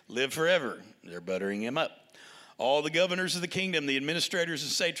Darius, live forever. They're buttering him up. All the governors of the kingdom, the administrators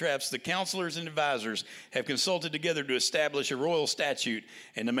and satraps, the counselors and advisors have consulted together to establish a royal statute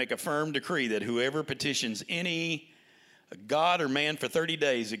and to make a firm decree that whoever petitions any god or man for 30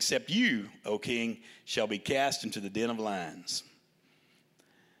 days, except you, O king, shall be cast into the den of lions.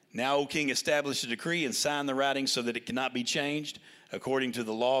 Now, O king, establish a decree and sign the writing so that it cannot be changed, according to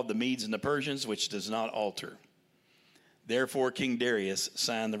the law of the Medes and the Persians, which does not alter. Therefore, King Darius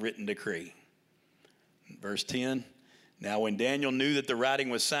signed the written decree. Verse 10, now when Daniel knew that the writing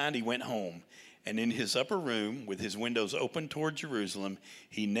was signed, he went home. And in his upper room, with his windows open toward Jerusalem,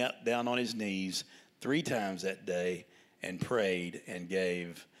 he knelt down on his knees 3 times that day and prayed and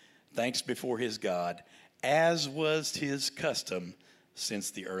gave thanks before his God, as was his custom since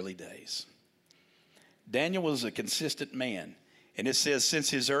the early days. Daniel was a consistent man. And it says since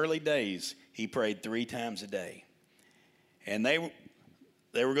his early days, he prayed 3 times a day. And they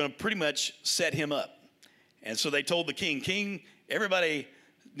were going to pretty much set him up. And so they told the king, King, everybody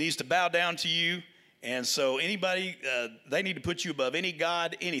needs to bow down to you. And so anybody, they need to put you above any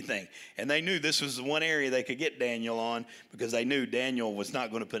god, anything. And they knew this was the one area they could get Daniel on because they knew Daniel was not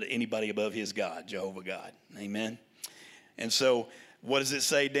going to put anybody above his God, Jehovah God. Amen. And so what does it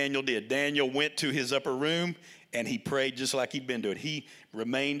say Daniel did? Daniel went to his upper room and he prayed just like he'd been doing. He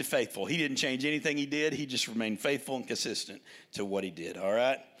remained faithful. He didn't change anything he did. He just remained faithful and consistent to what he did, all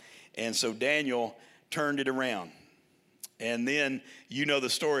right? And so Daniel turned it around. And then you know the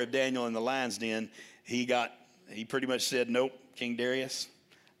story of Daniel in the lion's den. he pretty much said, nope, King Darius,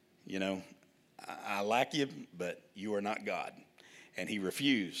 you know, I like you, but you are not God. And he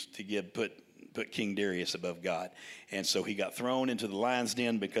refused to put King Darius above God. And so he got thrown into the lion's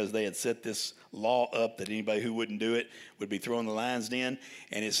den because they had set this law up that anybody who wouldn't do it would be thrown in the lion's den.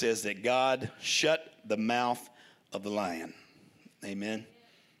 And it says that God shut the mouth of the lion. Amen.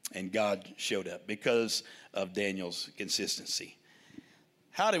 And God showed up because of Daniel's consistency.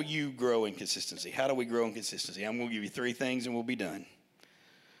 How do you grow in consistency? How do we grow in consistency? I'm going to give you 3 things and we'll be done.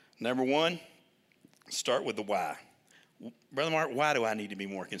 Number 1, start with the why. Brother Mark, why do I need to be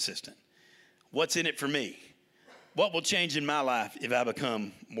more consistent? What's in it for me? What will change in my life if I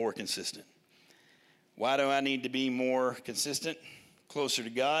become more consistent? Why do I need to be more consistent? Closer to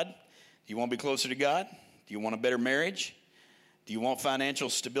God. Do you want to be closer to God? Do you want a better marriage? Do you want financial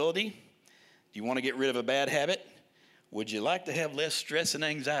stability? Do you want to get rid of a bad habit? Would you like to have less stress and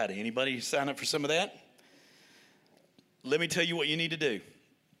anxiety? Anybody sign up for some of that? Let me tell you what you need to do.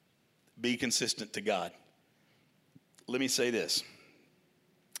 Be consistent to God. Let me say this,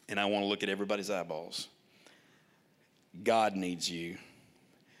 and I want to look at everybody's eyeballs. God needs you.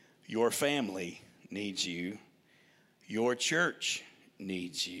 Your family needs you. Your church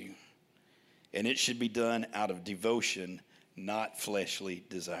needs you. And it should be done out of devotion, not fleshly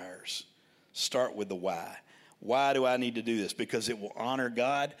desires. Start with the why. Why do I need to do this? Because it will honor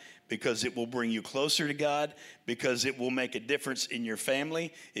God, because it will bring you closer to God, because it will make a difference in your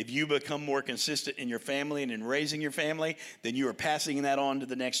family. If you become more consistent in your family and in raising your family, then you are passing that on to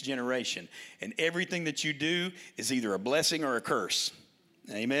the next generation. And everything that you do is either a blessing or a curse.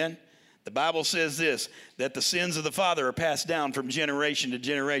 Amen? The Bible says this, that the sins of the father are passed down from generation to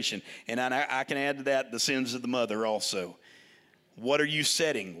generation. And I can add to that the sins of the mother also. What are you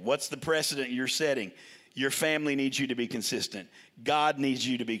setting? What's the precedent you're setting? Your family needs you to be consistent. God needs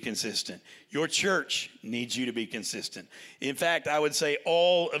you to be consistent. Your church needs you to be consistent. In fact, I would say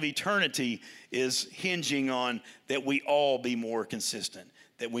all of eternity is hinging on that we all be more consistent,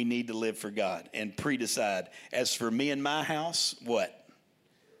 that we need to live for God and pre-decide. As for me and my house, what?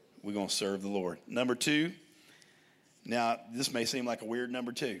 We're going to serve the Lord. Number 2, now this may seem like a weird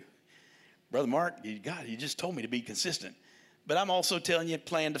number 2. Brother Mark, God, you just told me to be consistent. But I'm also telling you,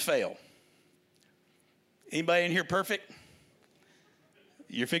 plan to fail. Anybody in here perfect?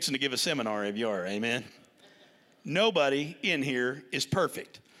 You're fixing to give a seminar if you are, amen? Nobody in here is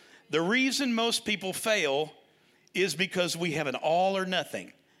perfect. The reason most people fail is because we have an all or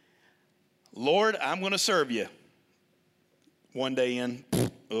nothing. Lord, I'm going to serve you. One day in,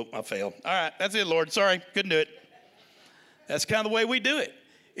 oh, I failed. All right, that's it, Lord. Sorry, couldn't do it. That's kind of the way we do it.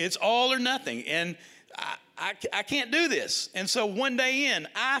 It's all or nothing, and I can't do this. And so one day in,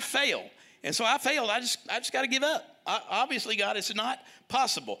 I fail. And so I failed. I just got to give up. Obviously, God, it's not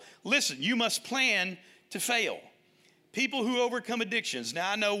possible. Listen, you must plan to fail. People who overcome addictions. Now,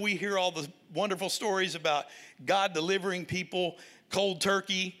 I know we hear all the wonderful stories about God delivering people cold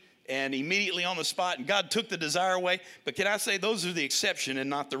turkey and immediately on the spot, and God took the desire away. But can I say those are the exception and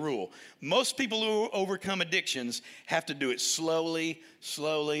not the rule? Most people who overcome addictions have to do it slowly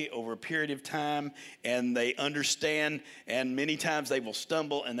over a period of time, and they understand, and many times they will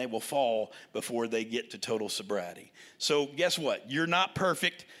stumble and they will fall before they get to total sobriety. So guess what? You're not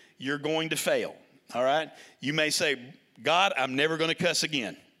perfect. You're going to fail, all right? You may say, God, I'm never going to cuss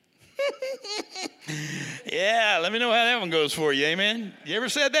again. Yeah, let me know how that one goes for you, amen? You ever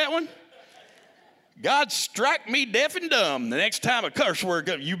said that one? God, strike me deaf and dumb. The next time a curse word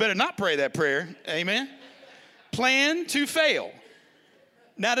comes, you better not pray that prayer, amen? Plan to fail.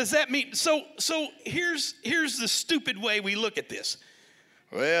 Now, does that mean, so here's the stupid way we look at this.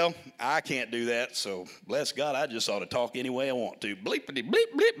 Well, I can't do that, so bless God, I just ought to talk any way I want to. Bleepity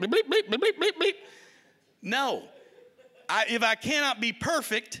bleep, bleep, bleep, bleep, bleep, bleep, bleep, bleep. No. If I cannot be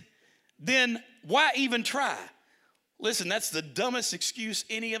perfect, then why even try? Listen, that's the dumbest excuse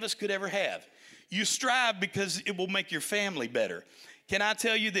any of us could ever have. You strive because it will make your family better. Can I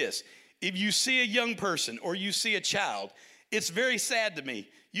tell you this? If you see a young person or you see a child, it's very sad to me.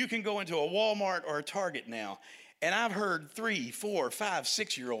 You can go into a Walmart or a Target now, and I've heard 3, 4, 5,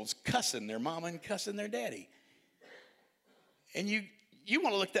 6-year-olds cussing their mama and cussing their daddy. And you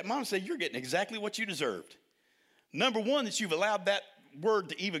want to look at that mom and say, you're getting exactly what you deserved. Number one, that you've allowed that word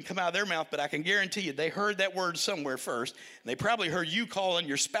to even come out of their mouth, but I can guarantee you they heard that word somewhere first. And they probably heard you calling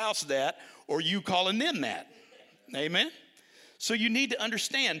your spouse that or you calling them that. Amen? So you need to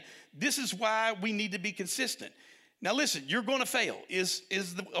understand this is why we need to be consistent. Now listen, you're going to fail. Is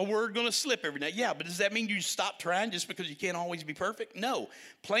a word going to slip every night? Yeah, but does that mean you stop trying just because you can't always be perfect? No.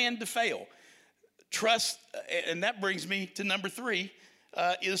 Plan to fail. Trust, and that brings me to number 3.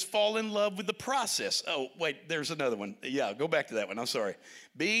 is fall in love with the process. Oh, wait, there's another one. Yeah, go back to that one. I'm sorry.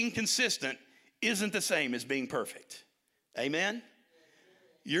 Being consistent isn't the same as being perfect. Amen?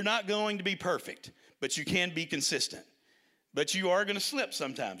 You're not going to be perfect, but you can be consistent. But you are going to slip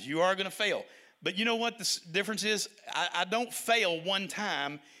sometimes. You are going to fail. But you know what the difference is? I don't fail one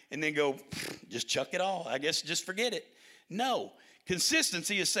time and then go, just chuck it all. I guess just forget it. No.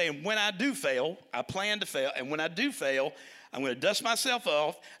 Consistency is saying when I do fail, I plan to fail. And when I do fail, I'm going to dust myself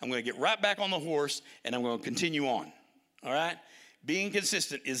off. I'm going to get right back on the horse, and I'm going to continue on. All right? Being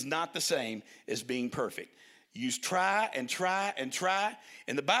consistent is not the same as being perfect. You try and try and try.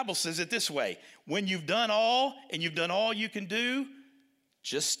 And the Bible says it this way. When you've done all and you've done all you can do,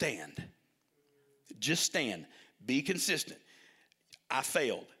 just stand. Just stand. Be consistent. I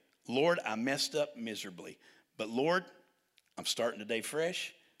failed. Lord, I messed up miserably. But Lord, I'm starting the day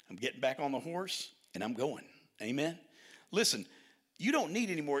fresh. I'm getting back on the horse, and I'm going. Amen? Listen, you don't need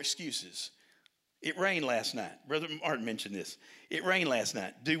any more excuses. It rained last night. Brother Martin mentioned this. It rained last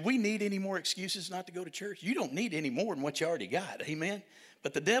night. Do we need any more excuses not to go to church? You don't need any more than what you already got. Amen?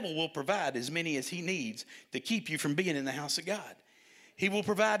 But the devil will provide as many as he needs to keep you from being in the house of God. He will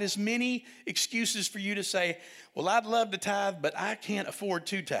provide as many excuses for you to say, well, I'd love to tithe, but I can't afford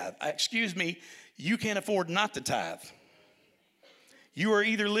to tithe. Excuse me, you can't afford not to tithe. You are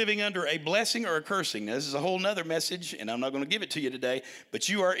either living under a blessing or a cursing. Now, this is a whole nother message, and I'm not going to give it to you today, but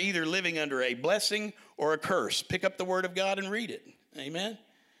you are either living under a blessing or a curse. Pick up the Word of God and read it. Amen?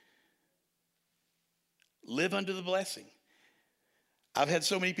 Live under the blessing. I've had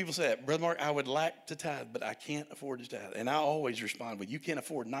so many people say that, Brother Mark, I would like to tithe, but I can't afford to tithe. And I always respond with, you can't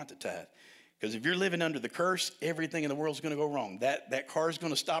afford not to tithe. Because if you're living under the curse, everything in the world is going to go wrong. That car is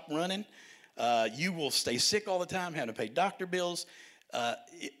going to stop running. You will stay sick all the time, having to pay doctor bills.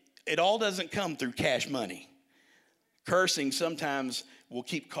 It all doesn't come through cash money. Cursing sometimes will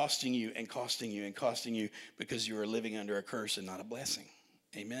keep costing you and costing you and costing you because you are living under a curse and not a blessing.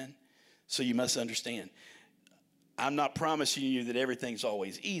 Amen? So you must understand. I'm not promising you that everything's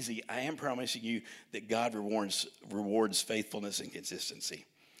always easy. I am promising you that God rewards faithfulness and consistency.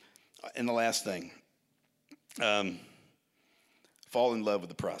 And the last thing, fall in love with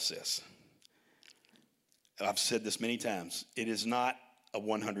the process. I've said this many times. It is not a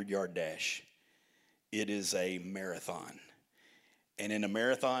 100-yard dash. It is a marathon. And in a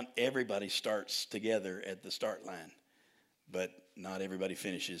marathon, everybody starts together at the start line. But not everybody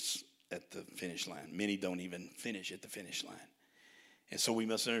finishes at the finish line. Many don't even finish at the finish line. And so we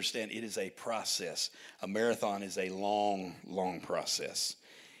must understand it is a process. A marathon is a long, long process.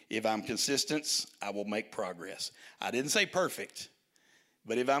 If I'm consistent, I will make progress. I didn't say perfect,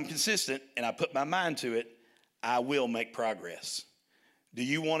 but if I'm consistent and I put my mind to it, I will make progress. Do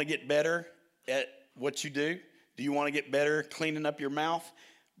you want to get better at what you do? Do you want to get better cleaning up your mouth?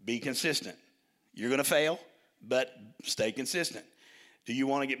 Be consistent. You're going to fail, but stay consistent. Do you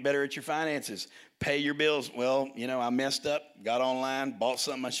want to get better at your finances? Pay your bills. Well, I messed up, got online, bought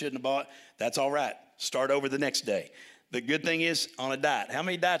something I shouldn't have bought. That's all right. Start over the next day. The good thing is on a diet. How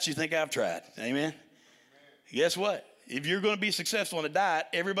many diets do you think I've tried? Amen? Guess what? If you're going to be successful on a diet,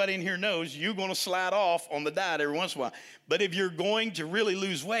 everybody in here knows you're going to slide off on the diet every once in a while. But if you're going to really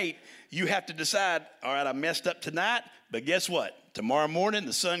lose weight, you have to decide, all right, I messed up tonight, but guess what? Tomorrow morning,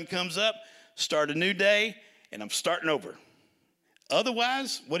 the sun comes up, start a new day, and I'm starting over.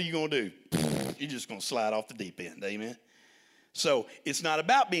 Otherwise, what are you going to do? You're just going to slide off the deep end. Amen? So it's not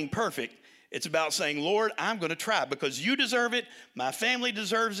about being perfect. It's about saying, Lord, I'm going to try because you deserve it. My family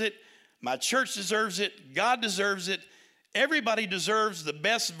deserves it. My church deserves it. God deserves it. Everybody deserves the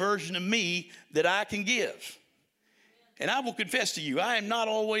best version of me that I can give. And I will confess to you, I am not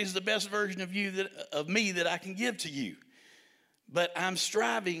always the best version of me that I can give to you. But I'm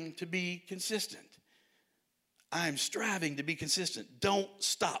striving to be consistent. I'm striving to be consistent. Don't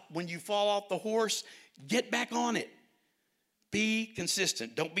stop. When you fall off the horse, get back on it. Be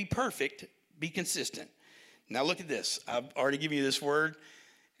consistent. Don't be perfect. Be consistent. Now look at this. I've already given you this word,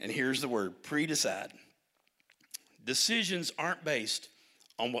 and here's the word, pre-decide. Decisions aren't based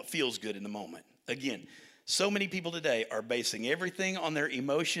on what feels good in the moment. Again, so many people today are basing everything on their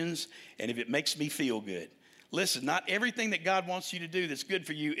emotions, and if it makes me feel good. Listen, not everything that God wants you to do that's good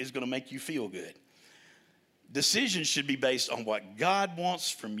for you is going to make you feel good. Decisions should be based on what God wants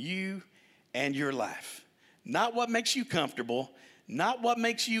from you and your life. Not what makes you comfortable, not what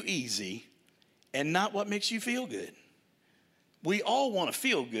makes you easy, and not what makes you feel good. We all want to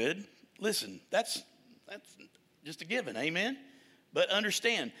feel good. Listen, that's just a given, amen? But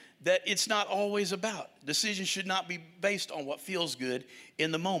understand that it's not always about. Decisions should not be based on what feels good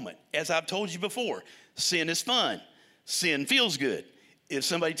in the moment. As I've told you before, sin is fun. Sin feels good. If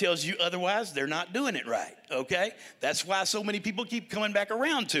somebody tells you otherwise, they're not doing it right, okay? That's why so many people keep coming back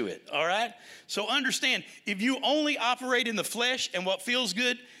around to it, all right? So understand, if you only operate in the flesh and what feels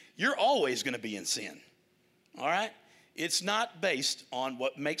good, you're always going to be in sin, all right? It's not based on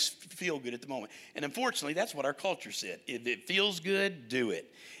what makes feel good at the moment. And unfortunately, that's what our culture said. If it feels good, do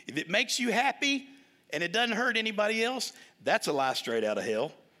it. If it makes you happy and it doesn't hurt anybody else, that's a lie straight out of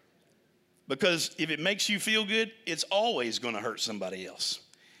hell. Because if it makes you feel good, it's always going to hurt somebody else.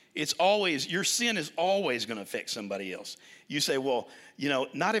 It's always, your sin is always going to affect somebody else. You say, well, you know,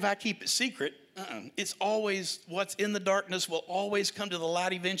 not if I keep it secret. It's always, what's in the darkness will always come to the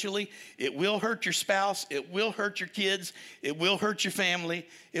light eventually. It will hurt your spouse. It will hurt your kids. It will hurt your family.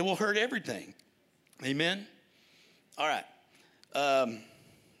 It will hurt everything. Amen? All right.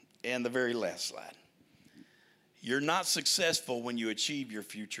 And the very last slide. You're not successful when you achieve your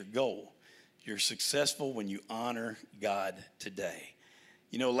future goal. You're successful when you honor God today.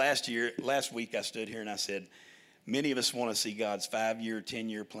 You know, last week I stood here and I said, many of us want to see God's 5-year,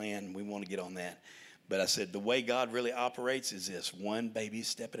 10-year plan. We want to get on that. But I said, the way God really operates is this, one baby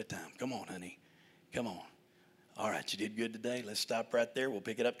step at a time. Come on, honey. Come on. All right, you did good today. Let's stop right there. We'll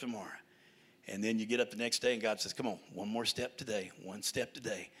pick it up tomorrow. And then you get up the next day and God says, come on, one more step today. One step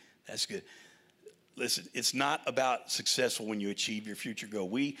today. That's good. Listen, it's not about successful when you achieve your future goal.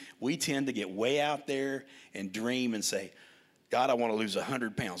 We tend to get way out there and dream and say, God, I want to lose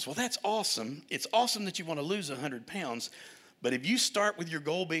 100 pounds. Well, that's awesome. It's awesome that you want to lose 100 pounds. But if you start with your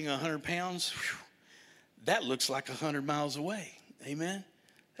goal being 100 pounds, whew, that looks like 100 miles away. Amen?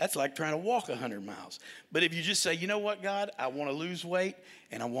 That's like trying to walk 100 miles. But if you just say, you know what, God, I want to lose weight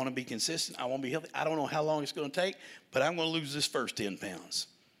and I want to be consistent. I want to be healthy. I don't know how long it's going to take, but I'm going to lose this first 10 pounds.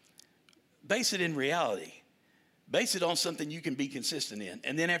 Base it in reality. Base it on something you can be consistent in.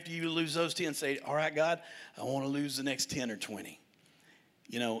 And then after you lose those 10, say, all right, God, I want to lose the next 10 or 20.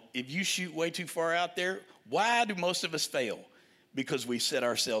 You know, if you shoot way too far out there, why do most of us fail? Because we set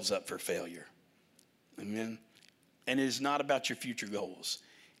ourselves up for failure. Amen? And it is not about your future goals.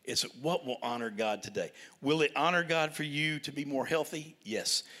 It's what will honor God today. Will it honor God for you to be more healthy?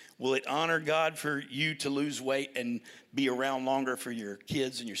 Yes. Will it honor God for you to lose weight and be around longer for your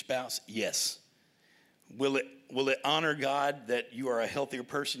kids and your spouse? Yes. Will it honor God that you are a healthier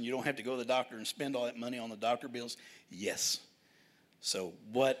person? You don't have to go to the doctor and spend all that money on the doctor bills? Yes. So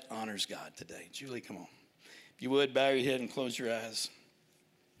what honors God today? Julie, come on. If you would, bow your head and close your eyes.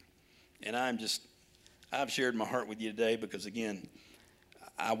 And I've shared my heart with you today because, again,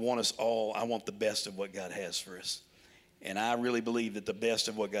 I want the best of what God has for us. And I really believe that the best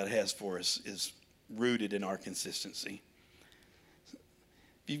of what God has for us is rooted in our consistency.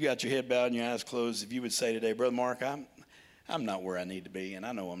 If you've got your head bowed and your eyes closed, if you would say today, Brother Mark, I'm not where I need to be, and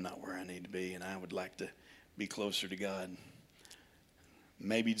I know I'm not where I need to be, and I would like to be closer to God.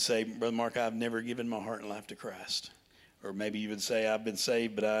 Maybe you'd say, Brother Mark, I've never given my heart and life to Christ. Or maybe you would say, I've been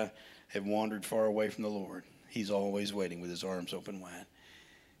saved, but I have wandered far away from the Lord. He's always waiting with his arms open wide.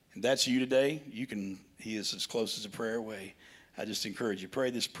 And that's you today. He is as close as a prayer away. I just encourage you, pray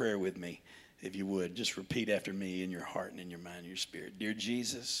this prayer with me, if you would. Just repeat after me in your heart and in your mind and your spirit. Dear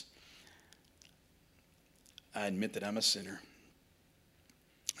Jesus, I admit that I'm a sinner.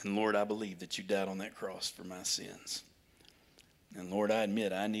 And Lord, I believe that you died on that cross for my sins. And Lord, I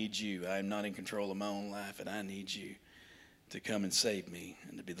admit I need you. I am not in control of my own life, and I need you to come and save me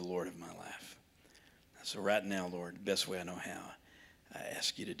and to be the Lord of my life. So right now, Lord, the best way I know how, I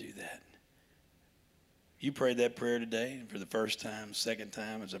ask you to do that. You prayed that prayer today for the first time, second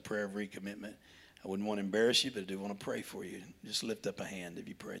time as a prayer of recommitment. I wouldn't want to embarrass you, but I do want to pray for you. Just lift up a hand if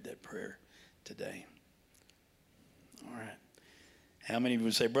you prayed that prayer today. All right. How many of you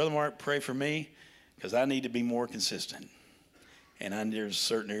would say, Brother Mark, pray for me because I need to be more consistent. And there's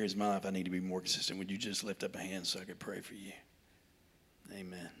certain areas of my life I need to be more consistent. Would you just lift up a hand so I could pray for you?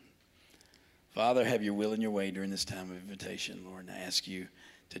 Amen. Father, have your will and your way during this time of invitation, Lord. And I ask you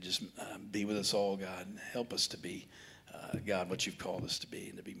to just be with us all, God. And help us to be, God, what you've called us to be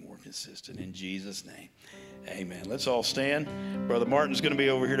and to be more consistent. In Jesus' name, amen. Let's all stand. Brother Martin's going to be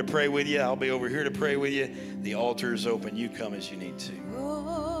over here to pray with you. I'll be over here to pray with you. The altar is open. You come as you need to.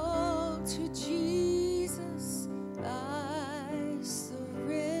 Oh, to Jesus I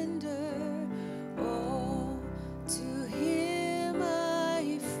surrender. Oh, to him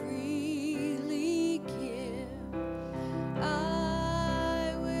I freely give.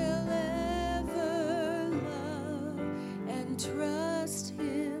 I will ever love and trust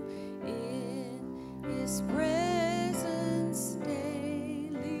him in his presence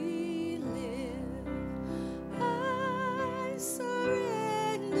daily live. I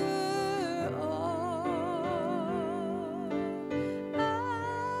surrender all.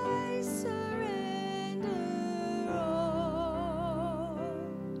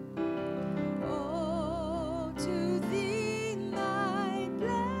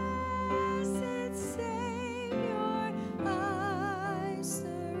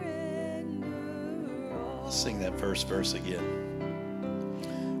 sing that first verse again.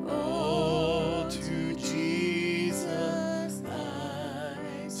 Oh, to Jesus I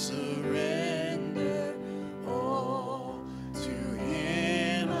surrender. Oh, to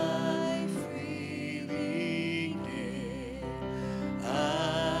Him I freely give.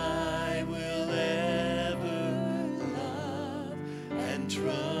 I will ever love and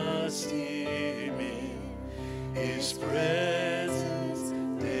trust Him in His presence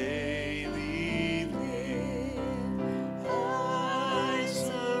daily live. I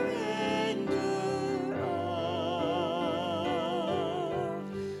surrender all.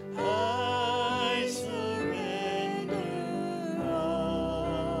 I surrender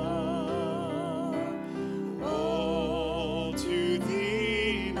all. Oh, to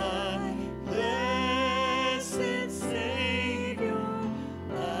Thee, my blessed Savior,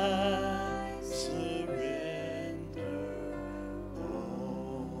 I surrender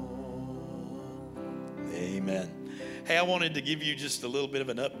all. Amen. Hey, I wanted to give you just a little bit of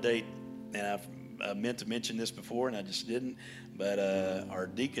an update, and I've meant to mention this before, and I just didn't. But our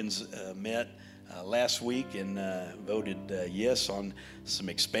deacons met last week and voted yes on some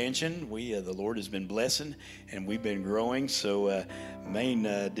expansion. The Lord has been blessing, and we've been growing. So main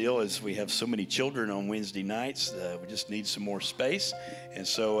deal is we have so many children on Wednesday nights. We just need some more space, and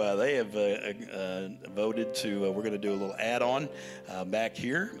so they have voted to. We're going to do a little add-on back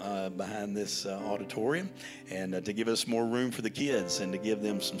here behind this auditorium, and to give us more room for the kids and to give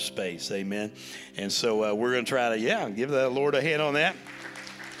them some space. Amen. And so we're going to try to give the Lord a hand on that.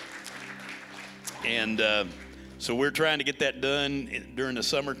 And so we're trying to get that done during the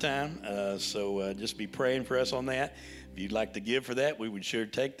summertime. So just be praying for us on that. If you'd like to give for that, we would sure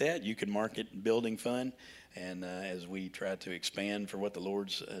take that. You can mark it building fund. And as we try to expand for what the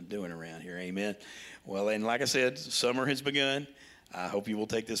Lord's doing around here. Amen. Well, and like I said, summer has begun. I hope you will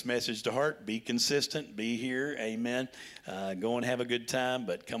take this message to heart. Be consistent. Be here. Amen. Go and have a good time,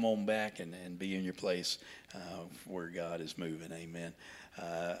 but come on back and be in your place where God is moving. Amen.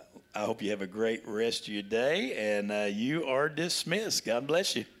 I hope you have a great rest of your day, and you are dismissed. God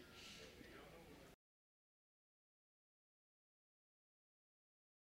bless you.